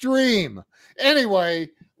extreme. Anyway,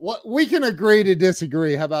 we can agree to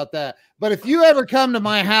disagree. How about that? But if you ever come to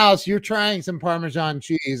my house, you're trying some Parmesan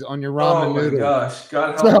cheese on your ramen noodles. Oh my gosh,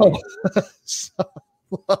 God help me.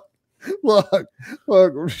 Look.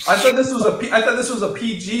 I thought this was a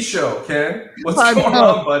PG show, Ken. What's going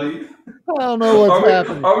on, buddy? I don't know what's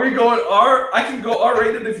happening. Are we going R? I can go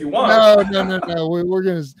R-rated if you want. No. We're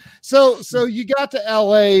gonna. So you got to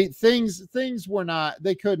LA. Things were not.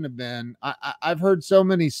 They couldn't have been. I've heard so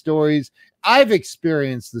many stories. I've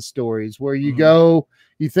experienced the stories where you go.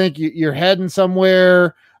 You think you're heading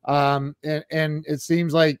somewhere, and it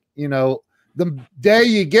seems like the day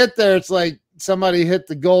you get there, it's like somebody hit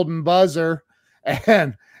the golden buzzer,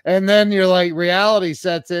 and then you're like reality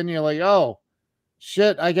sets in. You're like, oh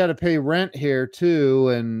shit, I got to pay rent here too,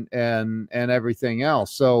 and everything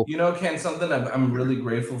else. So Ken, something I'm really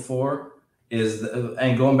grateful for is,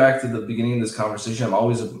 and going back to the beginning of this conversation, I've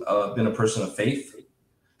always been a person of faith.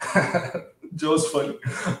 Joe's funny.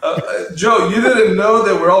 Joe, you didn't know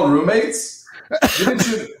that we're all roommates?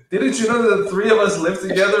 Didn't you know that the three of us live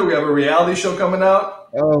together? We have a reality show coming out.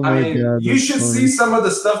 Oh my God! You should see some of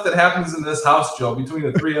the stuff that happens in this house, Joe, between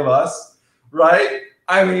the three of us, right?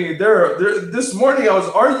 I mean, this morning I was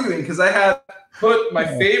arguing because I had put my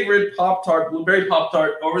favorite Pop-Tart, blueberry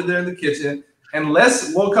Pop-Tart, over there in the kitchen, and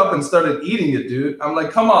Les woke up and started eating it, dude. I'm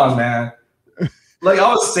like, come on, man. Like, I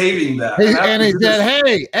was saving that. And he said,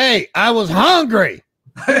 hey, I was hungry.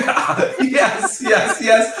 Yes.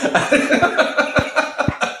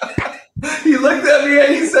 He looked at me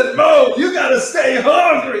and he said, Mo, you got to stay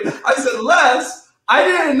hungry. I said, Les, I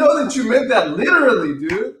didn't know that you meant that literally,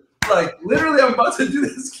 dude. Like, literally, I'm about to do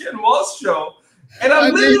this Ken Walsh show, and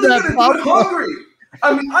I'm literally going to get hungry.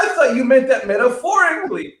 I mean, I thought you meant that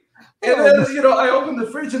metaphorically. And then, I opened the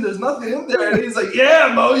fridge and there's nothing in there. And he's like,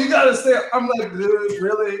 yeah, Mo, you got to stay. I'm like, dude,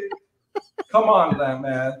 really? Come on,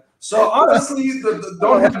 man. So honestly,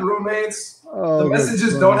 don't have roommates. The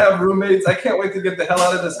messages don't have roommates. I can't wait to get the hell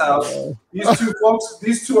out of this house.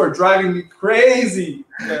 These two are driving me crazy.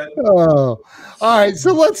 Man. Oh, all right.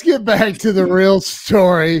 So let's get back to the real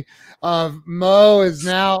story of Mo is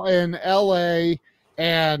now in LA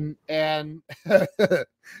and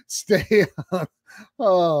stay on.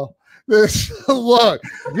 Oh. Look,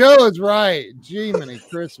 Joe is right. Gee, many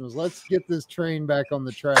Christmas. Let's get this train back on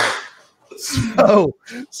the track.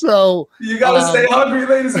 So you gotta stay hungry,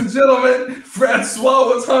 ladies and gentlemen. Francois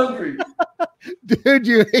was hungry. Dude,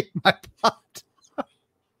 you ate my pot.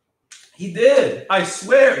 He did. I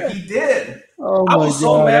swear, he did. Oh I was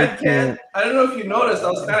so mad, Ken. I don't know if you noticed.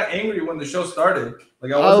 I was kind of angry when the show started.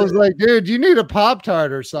 Like I was like, dude, you need a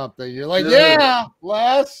Pop-Tart or something. You're like, yeah,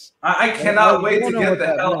 Les. I cannot wait to get the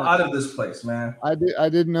hell out of this place, man. I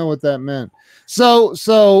didn't know what that meant. So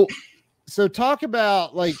talk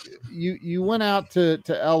about, like, you went out to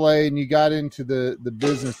LA and you got into the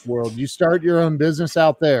business world. You start your own business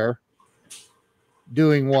out there.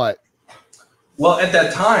 Doing what? Well, at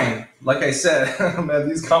that time, like I said, man,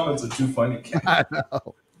 these comments are too funny. I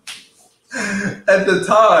know. At the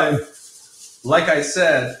time, like I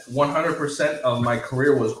said, 100% of my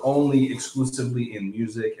career was only exclusively in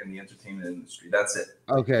music and the entertainment industry. That's it.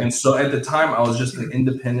 Okay. And so at the time, I was just an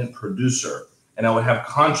independent producer, and I would have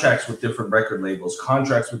contracts with different record labels,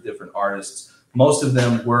 contracts with different artists. Most of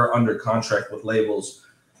them were under contract with labels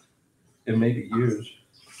in maybe years.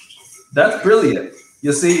 That's brilliant.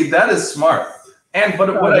 You see, that is smart.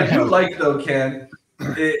 But what I do like, though, Ken,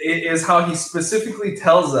 is how he specifically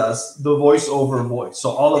tells us the voice-over voice. So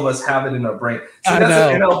all of us have it in our brain. So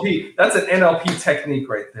that's an NLP. That's an NLP technique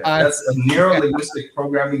right there. That's a neuro-linguistic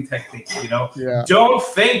programming technique, you know? Yeah. Don't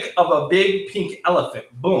think of a big pink elephant.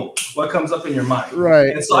 Boom. What comes up in your mind? Right.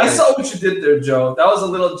 And so I saw what you did there, Joe. That was a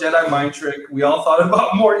little Jedi mind trick. We all thought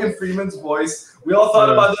about Morgan Freeman's voice. We all thought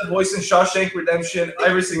about that voice in Shawshank Redemption.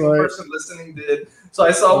 Every single person listening did. So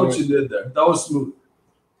I saw what you did there. That was smooth.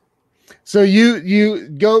 So you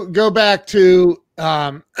go back to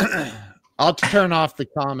I'll turn off the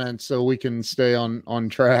comments so we can stay on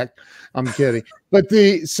track. I'm kidding. But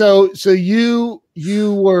so you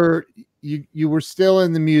were still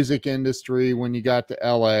in the music industry when you got to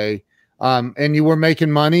LA, and you were making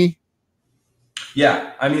money.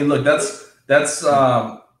 Yeah, I mean, look, that's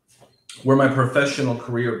where my professional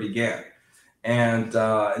career began, and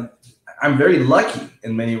I'm very lucky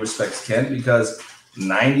in many respects, Ken, because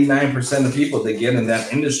 99% of people that get in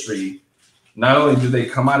that industry, not only do they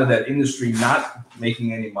come out of that industry not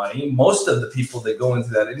making any money, most of the people that go into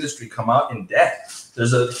that industry come out in debt.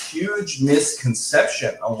 There's a huge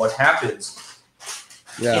misconception on what happens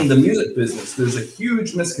in the music business. There's a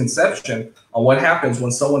huge misconception on what happens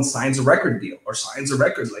when someone signs a record deal or signs a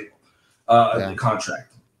record label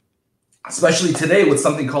contract, especially today with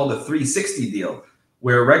something called a 360 deal,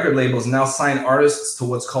 where record labels now sign artists to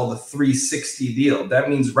what's called a 360 deal. That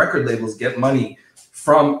means record labels get money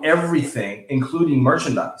from everything, including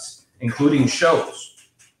merchandise, including shows.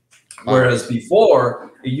 Whereas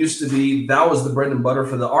before, it used to be that was the bread and butter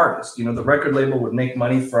for the artist. You know, the record label would make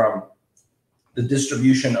money from the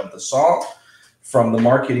distribution of the song, from the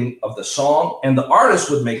marketing of the song, and the artist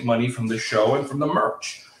would make money from the show and from the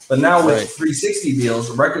merch. But now with 360 deals,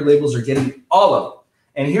 record labels are getting all of it.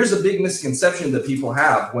 And here's a big misconception that people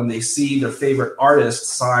have when they see their favorite artist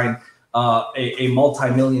sign a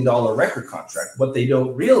multi-million-dollar record contract. What they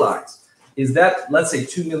don't realize is that, let's say,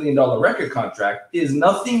 $2 million record contract is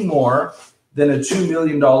nothing more than a $2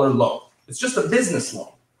 million loan. It's just a business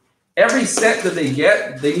loan. Every cent that they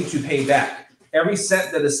get, they need to pay back. Every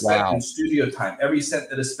cent that is spent in studio time, every cent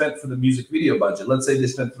that is spent for the music video budget. Let's say they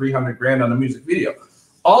spent $300,000 on a music video.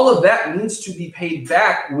 All of that needs to be paid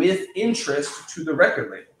back with interest to the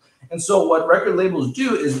record label. And so what record labels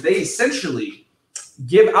do is they essentially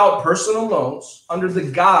give out personal loans under the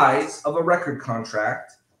guise of a record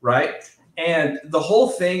contract, right? And the whole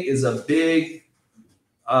thing is a big,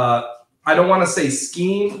 I don't want to say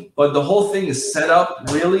scheme, but the whole thing is set up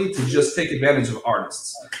really to just take advantage of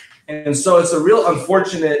artists. And so it's a real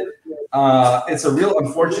unfortunate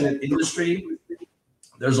industry.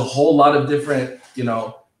 There's a whole lot of different,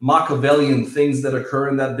 Machiavellian things that occur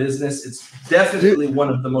in that business. It's definitely one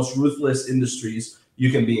of the most ruthless industries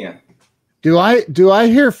you can be in. Do I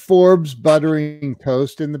hear Forbes buttering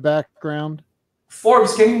toast in the background?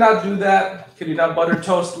 Forbes, can you not do that? Can you not butter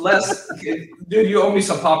toast less? Dude, you owe me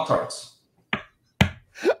some Pop-Tarts.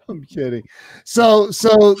 I'm kidding. So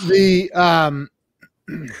the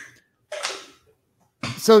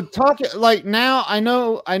so talk like now. I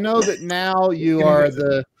know that now you are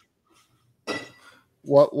the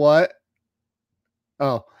what?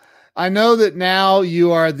 Oh, I know that now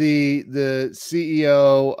you are the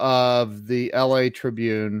CEO of the LA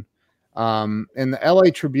Tribune, and the LA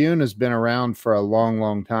Tribune has been around for a long,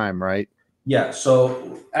 long time, right? Yeah.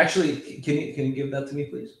 So actually, can you give that to me,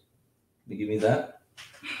 please? Can you give me that?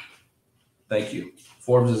 Thank you.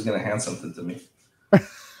 Forbes is going to hand something to me.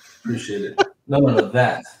 Appreciate it. No,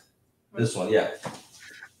 that. This one, yeah.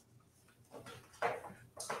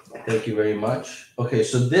 Thank you very much. Okay,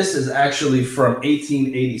 so this is actually from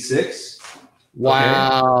 1886.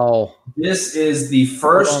 Wow. Okay. This is the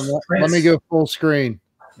first print. Let me go full screen.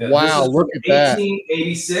 Yeah, wow, look at that.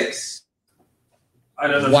 1886. I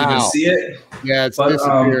don't know if you can see it. Yeah, it's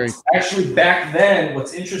disappearing. Actually, back then,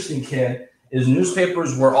 what's interesting, Ken, is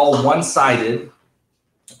newspapers were all one-sided,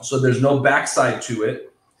 so there's no backside to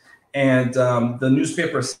it. And the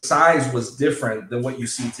newspaper size was different than what you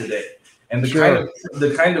see today. And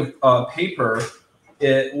the kind of paper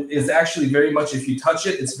is actually very much, if you touch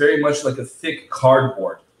it, it's very much like a thick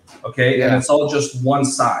cardboard, okay? Yeah. And it's all just one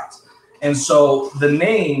size. And so the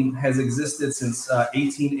name has existed since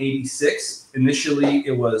 1886. Initially,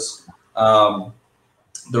 it was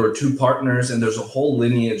There were 2 partners, and there's a whole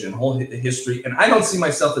lineage and whole history. And I don't see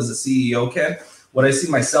myself as a CEO, Ken. What I see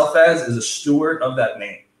myself as is a steward of that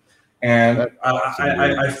name. And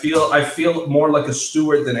I feel more like a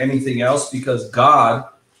steward than anything else, because God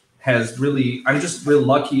has really, I'm just real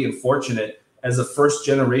lucky and fortunate as a first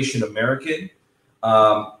generation American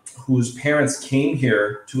whose parents came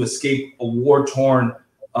here to escape a war-torn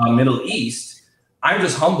Middle East. I'm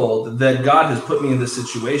just humbled that God has put me in this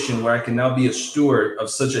situation where I can now be a steward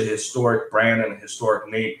of such a historic brand and a historic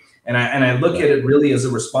name. And I look at it really as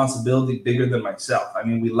a responsibility bigger than myself. I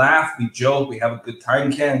mean, we laugh, we joke, we have a good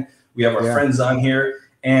time, Ken. We have our friends on here.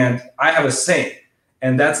 And I have a saying,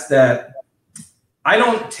 and that's that I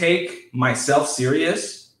don't take myself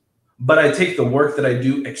serious, but I take the work that I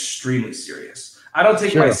do extremely serious. I don't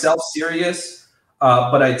take myself serious,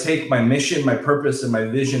 but I take my mission, my purpose, and my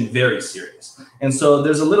vision very serious. And so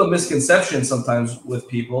there's a little misconception sometimes with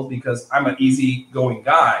people, because I'm an easygoing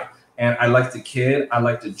guy and I like to kid, I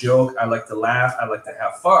like to joke, I like to laugh, I like to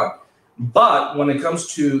have fun. But when it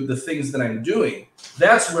comes to the things that I'm doing,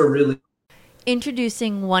 that's where really.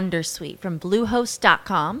 Introducing Wondersuite from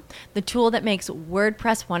Bluehost.com, the tool that makes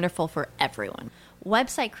WordPress wonderful for everyone.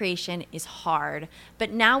 Website creation is hard,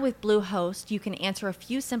 but now with Bluehost, you can answer a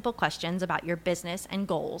few simple questions about your business and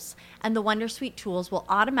goals, and the Wondersuite tools will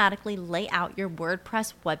automatically lay out your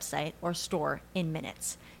WordPress website or store in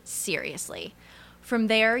minutes. Seriously. From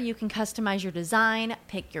there, you can customize your design,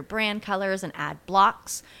 pick your brand colors, and add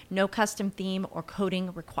blocks. No custom theme or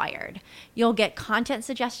coding required. You'll get content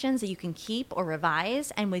suggestions that you can keep or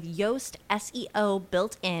revise, and with Yoast SEO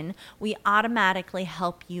built in, we automatically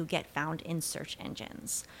help you get found in search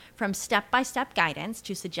engines. From step-by-step guidance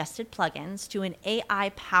to suggested plugins to an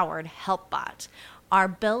AI-powered help bot, our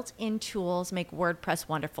built-in tools make WordPress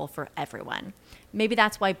wonderful for everyone. Maybe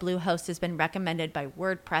that's why Bluehost has been recommended by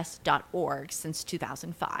WordPress.org since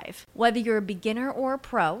 2005. Whether you're a beginner or a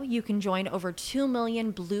pro, you can join over 2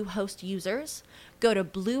 million Bluehost users. Go to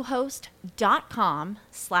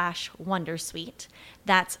bluehost.com/Wondersuite.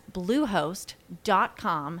 That's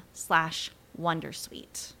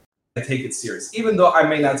bluehost.com/Wondersuite. I take it serious, even though I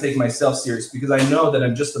may not take myself serious, because I know that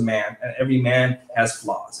I'm just a man, and every man has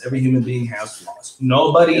flaws. Every human being has flaws.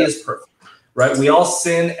 Nobody is perfect, right? We all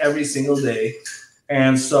sin every single day.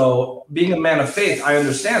 And so being a man of faith, I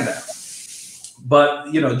understand that. But,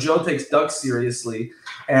 Joe takes Doug seriously,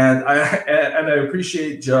 and I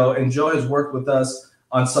appreciate Joe. And Joe has worked with us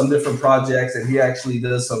on some different projects, and he actually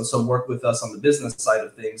does some work with us on the business side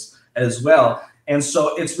of things as well. And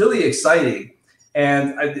so it's really exciting.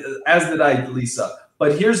 And as did I, Lisa.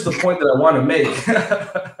 But here's the point that I want to make.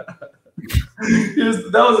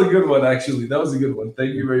 That was a good one, actually. That was a good one.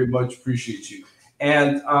 Thank you very much. Appreciate you.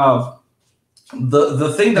 And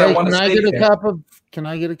the thing that I want to say. Can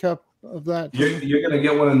I get a cup of that? You're gonna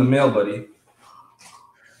get one in the mail, buddy.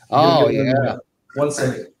 Oh yeah. 1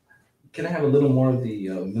 second. Can I have a little more of the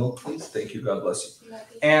milk, please? Thank you. God bless you.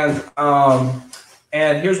 And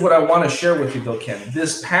here's what I want to share with you, though, Ken.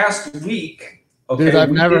 This past week. Okay, dude,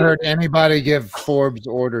 I've never heard anybody give Forbes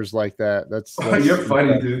orders like that. That's you're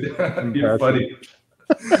funny, dude. You're funny.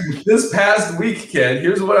 This past week, Ken,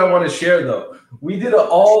 here's what I want to share, though. We did an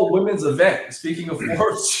all-women's event. Speaking of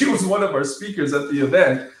Forbes, she was one of our speakers at the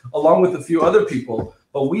event, along with a few other people.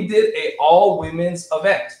 But we did an all-women's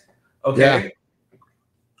event, okay?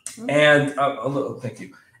 Yeah. And thank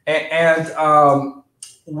you. And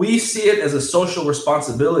we see it as a social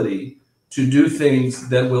responsibility to do things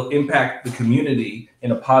that will impact the community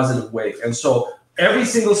in a positive way. And so every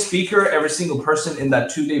single speaker, every single person in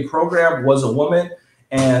that 2-day program was a woman.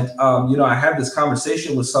 And, I had this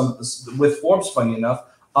conversation with Forbes, funny enough,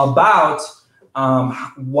 about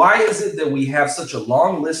why is it that we have such a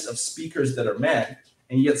long list of speakers that are men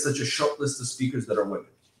and yet such a short list of speakers that are women,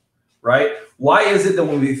 right? Why is it that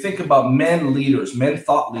when we think about men leaders, men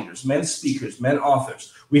thought leaders, men speakers, men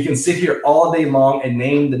authors, we can sit here all day long and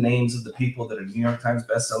name the names of the people that are New York Times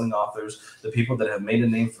bestselling authors, the people that have made a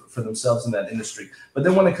name for themselves in that industry. But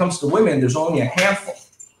then when it comes to women, there's only a handful,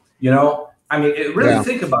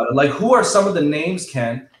 think about it. Like, who are some of the names,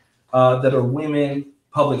 Ken, that are women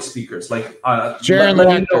public speakers? Like Sharon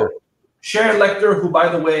Lechter. Sharon Lechter, who, by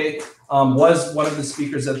the way, was one of the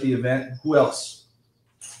speakers at the event. Who else?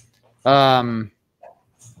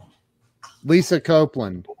 Lisa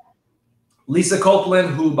Copeland. Lisa Copeland,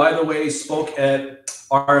 who, by the way, spoke at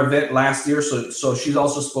our event last year. So she's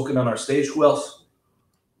also spoken on our stage. Who else?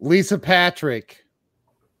 Lisa Patrick.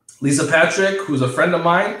 Lisa Patrick, who's a friend of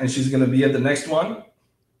mine, and she's going to be at the next one.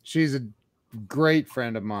 She's a great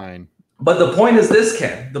friend of mine. But the point is this,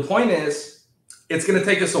 Ken. The point is it's going to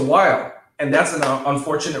take us a while, and that's an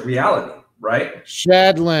unfortunate reality. right?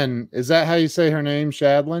 Shadlin, is that how you say her name,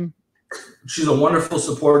 Shadlin? She's a wonderful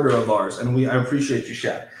supporter of ours, and I appreciate you,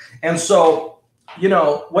 Shad. And so, you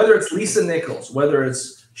know, whether it's Lisa Nichols, whether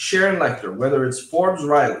it's Sharon Lecter, whether it's Forbes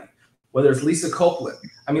Riley, whether it's Lisa Copeland,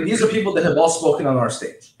 I mean, these are people that have all spoken on our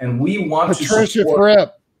stage, and we want Patricia to support.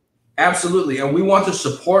 Fripp. Absolutely, and we want to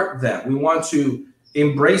support them. We want to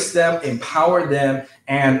embrace them, empower them,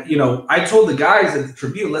 and you know, I told the guys at the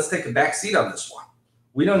Tribune, let's take a back seat on this one.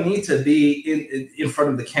 We don't need to be in front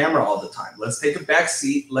of the camera all the time. Let's take a back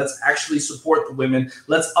seat. Let's actually support the women.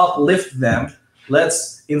 Let's uplift them.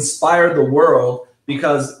 Let's inspire the world,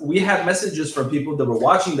 because we had messages from people that were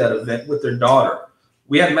watching that event with their daughter.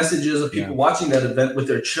 We had messages of people watching that event with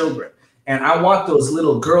their children. And I want those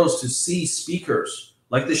little girls to see speakers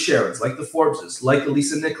like the Sharons, like the Forbeses, like the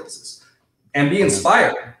Lisa Nicholses, and be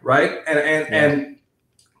inspired, right? And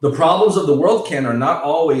the problems of the world, Ken, are not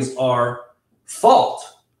always our fault,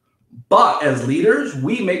 but as leaders,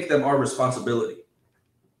 we make them our responsibility.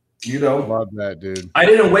 You know, Love that, dude. I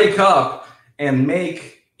didn't wake up and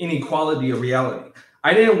make inequality a reality.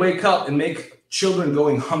 I didn't wake up and make children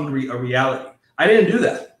going hungry a reality. I didn't do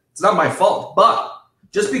that. It's not my fault. But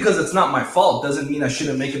just because it's not my fault doesn't mean I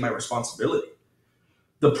shouldn't make it my responsibility.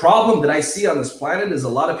 The problem that I see on this planet is a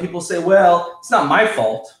lot of people say, well, it's not my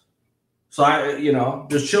fault. So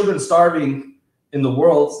there's children starving in the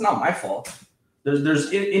world. It's not my fault.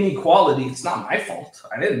 There's inequality. It's not my fault.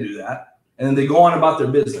 I didn't do that. And then they go on about their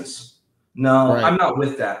business. No, right. I'm not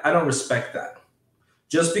with that. I don't respect that.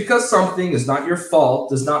 Just because something is not your fault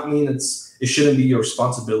does not mean it shouldn't be your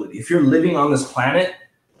responsibility. If you're living on this planet,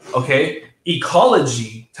 okay,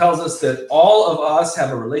 ecology tells us that all of us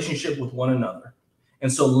have a relationship with one another.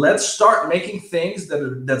 And so let's start making things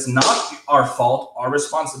that's not our fault, our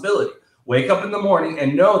responsibility. Wake up in the morning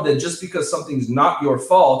and know that just because something's not your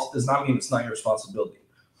fault does not mean it's not your responsibility.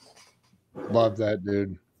 Love that,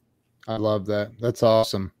 dude. I love that. That's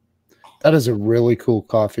awesome. That is a really cool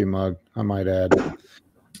coffee mug, I might add.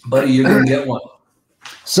 Buddy, you're going to get one.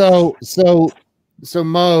 So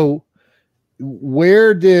Mo,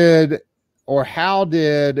 where did or how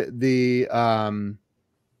did the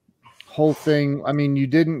whole thing, I mean, you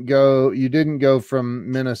didn't go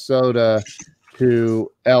from Minnesota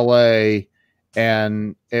to LA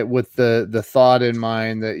and it with the thought in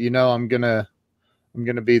mind that, I'm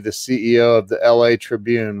gonna be the CEO of the LA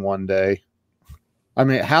Tribune one day. I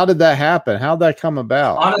mean, how did that happen? How'd that come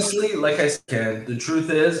about? Honestly, like I said, the truth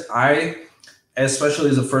is I, especially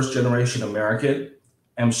as a first generation American,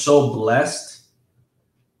 am so blessed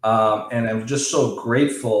and I'm just so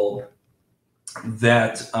grateful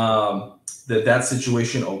that that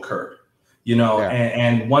situation occurred,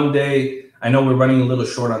 and one day, I know we're running a little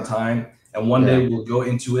short on time, and one day we'll go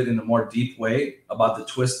into it in a more deep way about the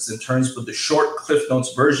twists and turns, but the short Cliff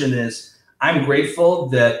Notes version is I'm grateful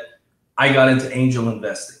that I got into angel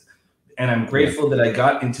investing, and I'm grateful that I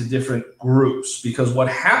got into different groups, because what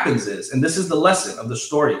happens is, and this is the lesson of the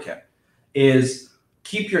story, Ken, is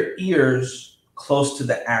keep your ears close to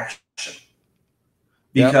the action,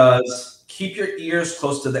 because keep your ears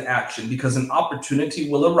close to the action, because an opportunity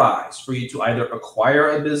will arise for you to either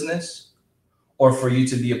acquire a business or for you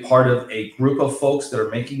to be a part of a group of folks that are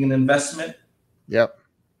making an investment. Yep.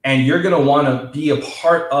 And you're going to want to be a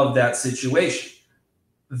part of that situation.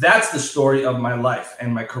 That's the story of my life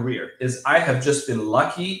and my career, is I have just been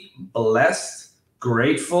lucky, blessed,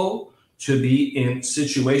 grateful to be in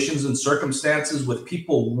situations and circumstances with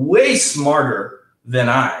people way smarter than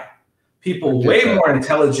I, people way more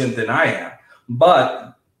intelligent than I am,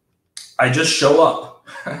 but I just show up,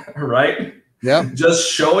 right? Yeah.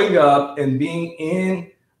 Just showing up and being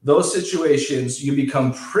in those situations, you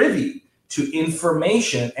become privy to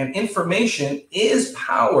information, and information is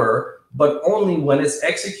power, but only when it's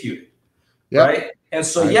executed, right? And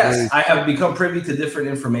so, I have become privy to different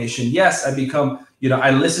information. Yes, I become,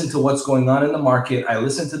 I listen to what's going on in the market. I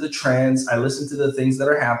listen to the trends. I listen to the things that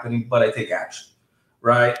are happening, but I take action,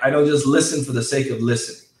 right? I don't just listen for the sake of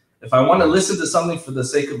listening. If I want to listen to something for the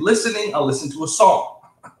sake of listening, I'll listen to a song.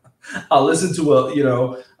 I'll listen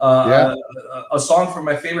to a song from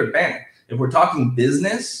my favorite band. If we're talking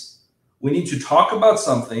business, we need to talk about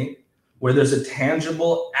something where there's a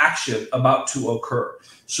tangible action about to occur.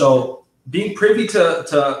 So being privy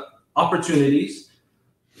to opportunities,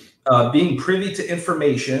 being privy to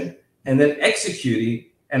information, and then executing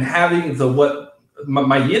and having what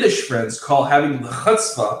my Yiddish friends call having the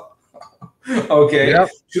chutzpah,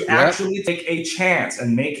 to actually take a chance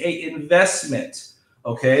and make an investment.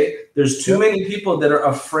 Okay, there's too many people that are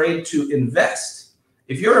afraid to invest.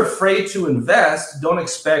 If you're afraid to invest, don't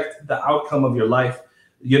expect the outcome of your life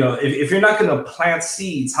You know, if you're not going to plant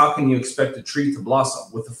seeds, how can you expect a tree to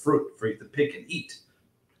blossom with the fruit for you to pick and eat?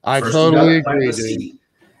 I totally agree, dude.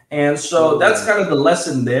 And so that's kind of the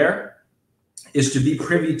lesson there, is to be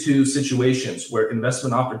privy to situations where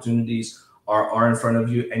investment opportunities are in front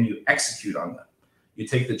of you and you execute on them. You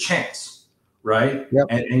take the chance, right? Yep.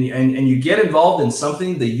 And you get involved in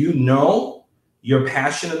something that you know you're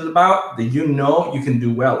passionate about, that you know you can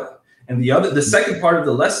do well in. And the second part of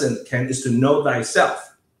the lesson, Ken, is to know thyself.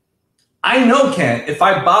 I know, Ken, if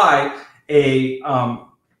I buy a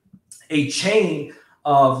chain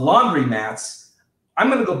of laundromats, I'm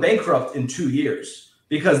going to go bankrupt in 2 years,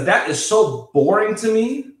 because that is so boring to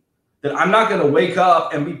me that I'm not going to wake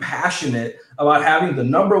up and be passionate about having the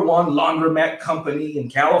 #1 laundromat company in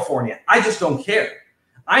California. I just don't care.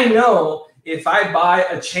 I know if I buy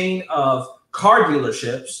a chain of car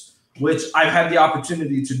dealerships, which I've had the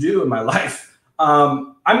opportunity to do in my life,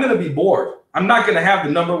 I'm going to be bored. I'm not going to have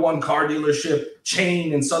the #1 car dealership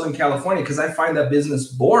chain in Southern California, because I find that business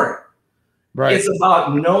boring. Right. It's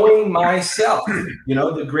about knowing myself. You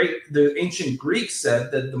know, the ancient Greeks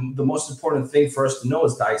said that the most important thing for us to know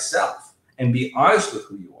is thyself, and be honest with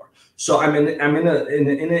who you are. So I'm in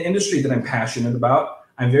an industry that I'm passionate about.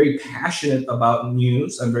 I'm very passionate about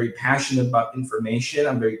news. I'm very passionate about information.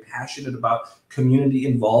 I'm very passionate about community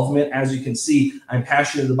involvement. As you can see, I'm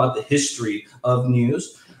passionate about the history of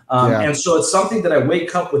news. And so it's something that I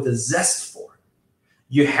wake up with a zest for.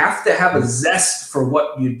 You have to have a zest for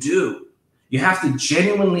what you do. You have to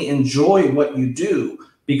genuinely enjoy what you do,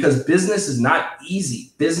 because business is not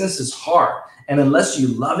easy. Business is hard. And unless you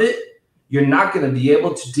love it, you're not going to be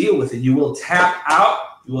able to deal with it. You will tap out,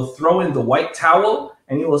 you will throw in the white towel,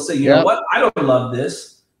 and you will say, you know what? I don't love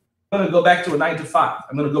this. I'm going to go back to a 9 to 5.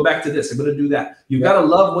 I'm going to go back to this. I'm going to do that. You've got to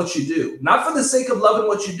love what you do, not for the sake of loving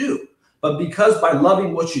what you do, but because by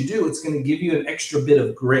loving what you do, it's going to give you an extra bit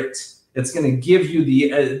of grit. It's going to give you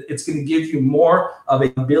it's going to give you more of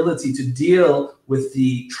an ability to deal with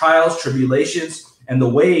the trials, tribulations, and the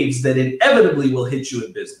waves that inevitably will hit you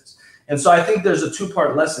in business. And so I think there's a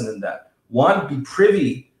 2-part lesson in that. One, be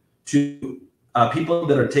privy to people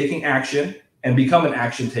that are taking action and become an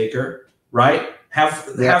action taker, right? Have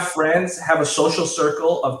friends, have a social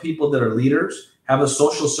circle of people that are leaders, have a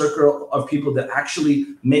social circle of people that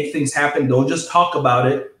actually make things happen. Don't just talk about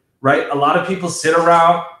it, right? A lot of people sit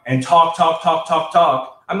around and talk.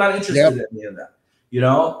 I'm not interested in any of that. You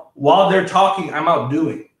know, while they're talking, I'm out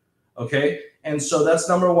doing. Okay. And so that's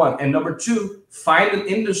 #1. And #2, find an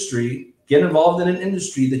industry, get involved in an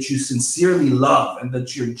industry that you sincerely love and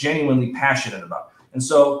that you're genuinely passionate about. And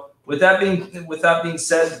so with that being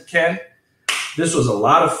said, Ken, this was a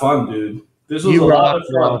lot of fun, dude. This was a lot of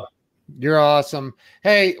fun. You're awesome.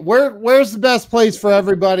 Hey, where's the best place for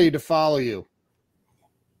everybody to follow you?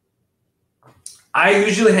 I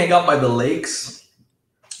usually hang out by the lakes.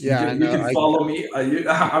 Yeah, you can follow me.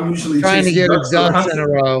 I'm usually trying to get his ducks in a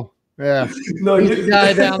row. Yeah. No, the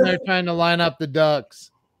guy down there trying to line up the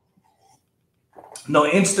ducks. No,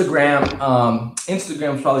 Instagram.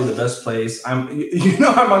 Instagram's probably the best place. I'm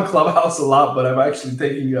on Clubhouse a lot, but I'm actually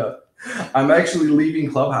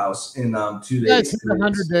leaving Clubhouse in 2 days. You guys hit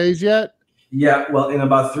 100 days yet? Yeah, well, in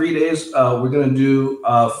about 3 days, we're gonna do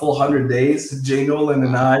full 100 days. Jay Nolan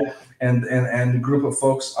and I and a group of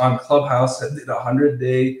folks on Clubhouse did a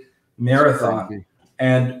 100-day marathon.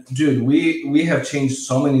 And dude, we have changed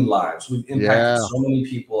so many lives. We've impacted so many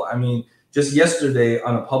people. I mean, just yesterday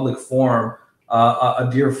on a public forum, a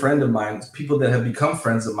dear friend of mine, people that have become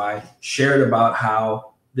friends of mine, shared about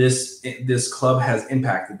how this club has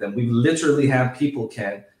impacted them. We've literally had people,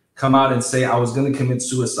 Ken, come out and say, I was going to commit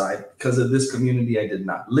suicide because of this community. I did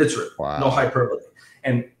not. Literally, no hyperbole.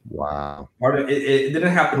 And part of it didn't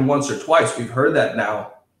happen once or twice. We've heard that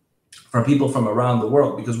now from people from around the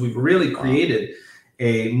world, because we've really created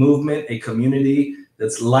a movement, a community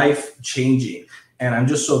that's life-changing. And I'm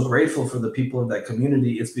just so grateful for the people of that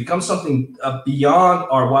community. It's become something beyond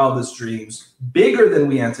our wildest dreams, bigger than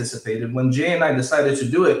we anticipated. When Jay and I decided to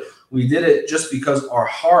do it, we did it just because our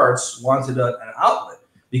hearts wanted an outlet,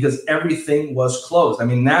 because everything was closed. I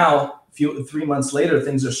mean, now, 3 months later,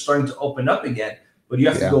 things are starting to open up again. But you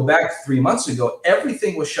have to go back 3 months ago.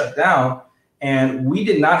 Everything was shut down, and we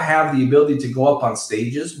did not have the ability to go up on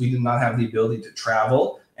stages. We did not have the ability to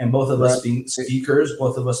travel. And both of us being speakers,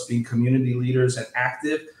 both of us being community leaders and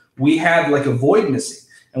active, we had like a void missing.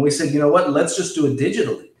 And we said, you know what, let's just do it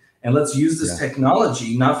digitally. And let's use this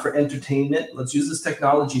technology, not for entertainment. Let's use this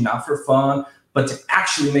technology, not for fun, but to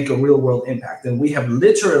actually make a real world impact. And we have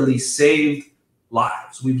literally saved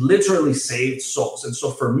lives. We've literally saved souls. And so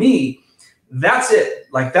for me, that's it.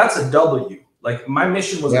 Like, that's a W. Like, my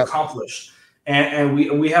mission was accomplished. and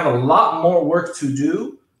we have a lot more work to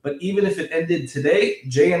do. But even if it ended today,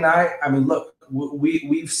 Jay and I mean, look,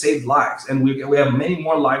 we've saved lives, and we have many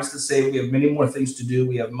more lives to save. We have many more things to do.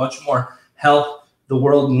 We have much more help the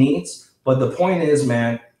world needs. But the point is,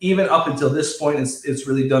 man, even up until this point, it's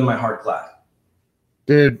really done my heart glad.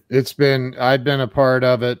 Dude, I've been a part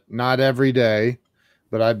of it, not every day,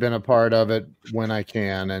 but I've been a part of it when I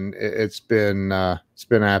can, and it's been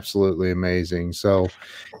absolutely amazing. So,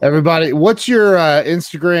 everybody, what's your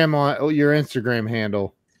Instagram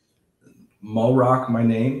handle? Mo Rock, my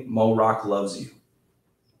name. Mo Rock loves you.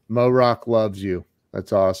 Mo Rock loves you.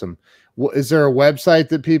 That's awesome. Is there a website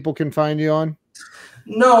that people can find you on?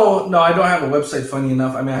 No, I don't have a website. Funny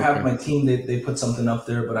enough, I mean, I have my team. They put something up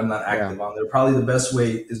there, but I'm not active on there. Probably the best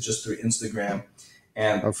way is just through Instagram,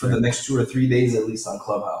 and for the next 2 or 3 days at least on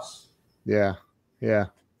Clubhouse. Yeah.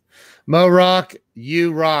 Mo Rock,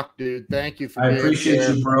 you rock, dude. Thank you for. I appreciate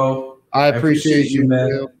you, bro. I appreciate you, man.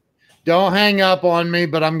 Too. Don't hang up on me,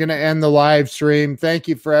 but I'm going to end the live stream. Thank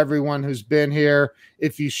you for everyone who's been here.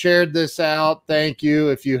 If you shared this out, thank you.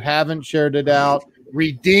 If you haven't shared it out,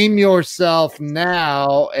 redeem yourself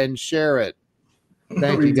now and share it.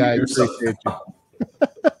 Thank you, guys. Appreciate you.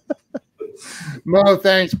 Mo,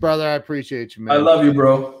 thanks, brother. I appreciate you, man. I love you,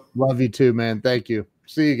 bro. Love you too, man. Thank you.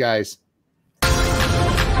 See you guys.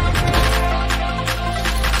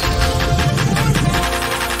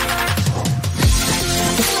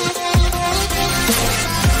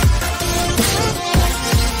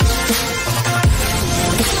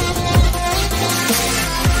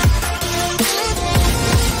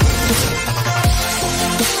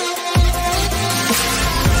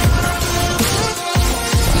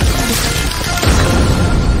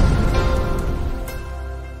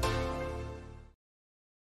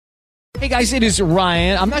 Hey guys, it is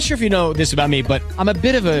Ryan. I'm not sure if you know this about me, but I'm a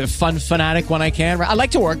bit of a fun fanatic when I can. I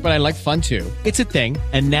like to work, but I like fun too. It's a thing.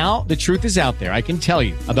 And now the truth is out there. I can tell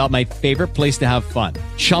you about my favorite place to have fun.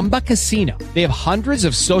 Chumba Casino. They have hundreds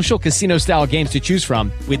of social casino style games to choose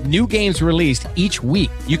from with new games released each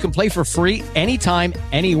week. You can play for free anytime,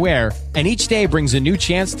 anywhere. And each day brings a new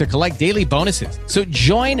chance to collect daily bonuses. So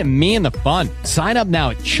join me in the fun. Sign up now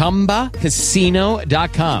at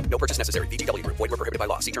ChumbaCasino.com. No purchase necessary. VGW Group. Void where prohibited by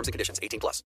law. See terms and conditions. 18+.